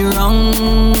do me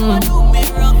wrong.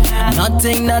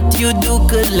 Nothing that you do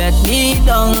could let me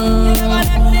down.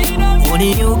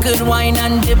 Only you could whine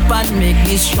and dip and make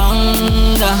me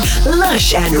stronger.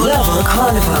 Lush and Revel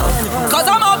Carnival. Cause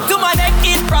I'm up to my neck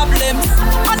in problems,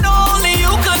 and only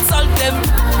you could solve them.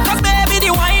 Cause baby,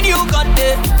 the wine you got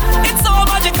there, it's so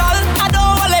magical, I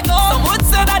don't wanna let go. Some would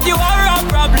say that you are a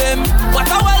problem, but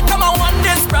I welcome I want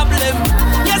this problem.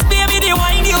 Yes, baby, the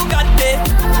wine you got there,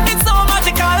 it's so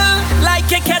magical.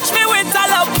 Like you catch me with a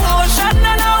love potion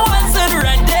and I wasn't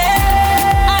ready.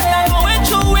 And I'm going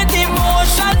through with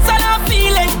emotions and I'm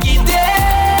feeling giddy.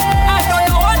 I don't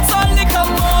know what's on the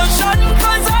commotion,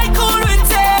 cause I cool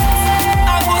with it.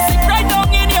 I go sit right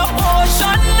down in your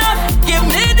ocean. Give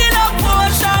me the love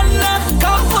potion.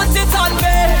 Come put it on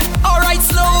me. Alright,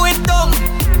 slow it down.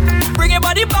 Bring your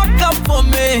body back up for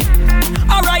me.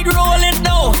 Alright, roll it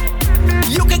now.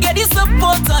 You can get the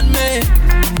support on me.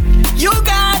 You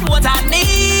got what I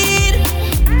need.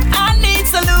 I need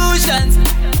solutions.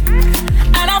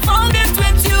 And I found it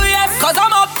with you, yes. Cause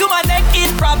I'm up to my neck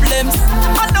in problems,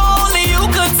 and only you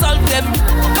could solve them.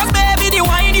 Cause baby, the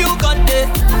wine you got there,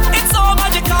 it's so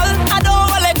magical, I don't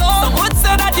wanna let go. Some would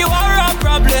say that you are a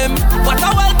problem, but I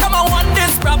welcome I want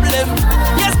this problem.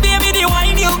 Yes, baby, the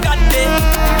wine you got there,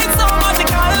 it's so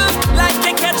magical. Like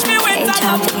you catch me with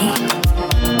that.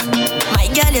 My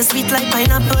girl, you're sweet like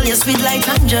pineapple, you're sweet like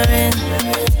tangerine.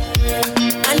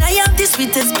 And I have the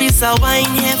sweetest piece of wine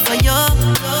here for you.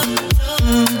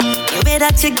 The way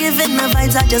that you're giving me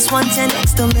vibes, I just want you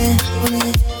next to me.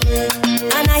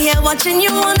 And I hear watching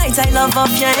you all night, I love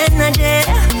off your energy.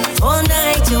 All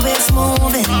night your waist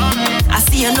moving, I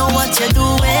see you know what you're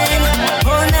doing.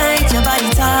 All night your body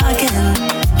talking,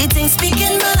 you think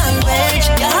speaking my language.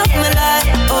 You have me like,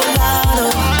 oh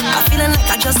Lord, I feeling like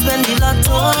I just won the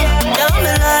lotto. You have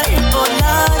me like, oh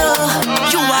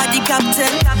Lord, you are the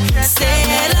captain.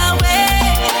 Sail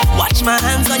away, watch my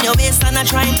hands on your waist and I'm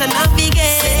trying to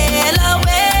navigate. Sail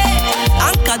away,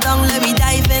 anchor down, let me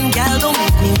dive in, girl, don't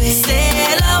make me wait.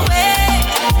 Sail away,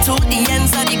 to the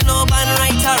ends of the globe and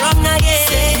right or wrong again.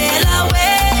 Sail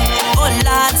away, oh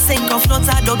Lord, sink or float,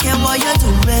 I don't care what you're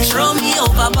doing. Throw me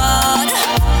overboard,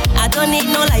 I don't need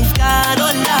no lifeguard,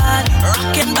 oh Lord.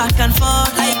 Rocking back and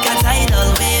forth like a tidal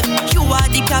wave. You are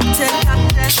the captain,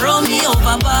 throw me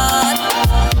overboard,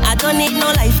 I don't need no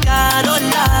lifeguard, oh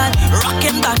Lord.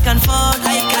 Rocking back and forth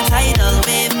like a tidal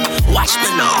wave. Watch me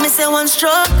now. Me say one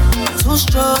stroke, 2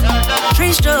 stroke,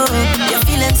 3 stroke. You're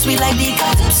feeling sweet like the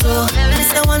calypso.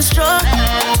 Mr. 1 stroke,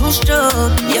 2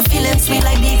 stroke. You're feeling sweet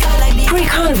like the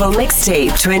Pre-Carnival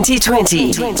Mixtape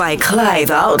 2020 by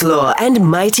Clyde, Outlaw and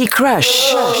Mighty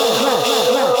Crush.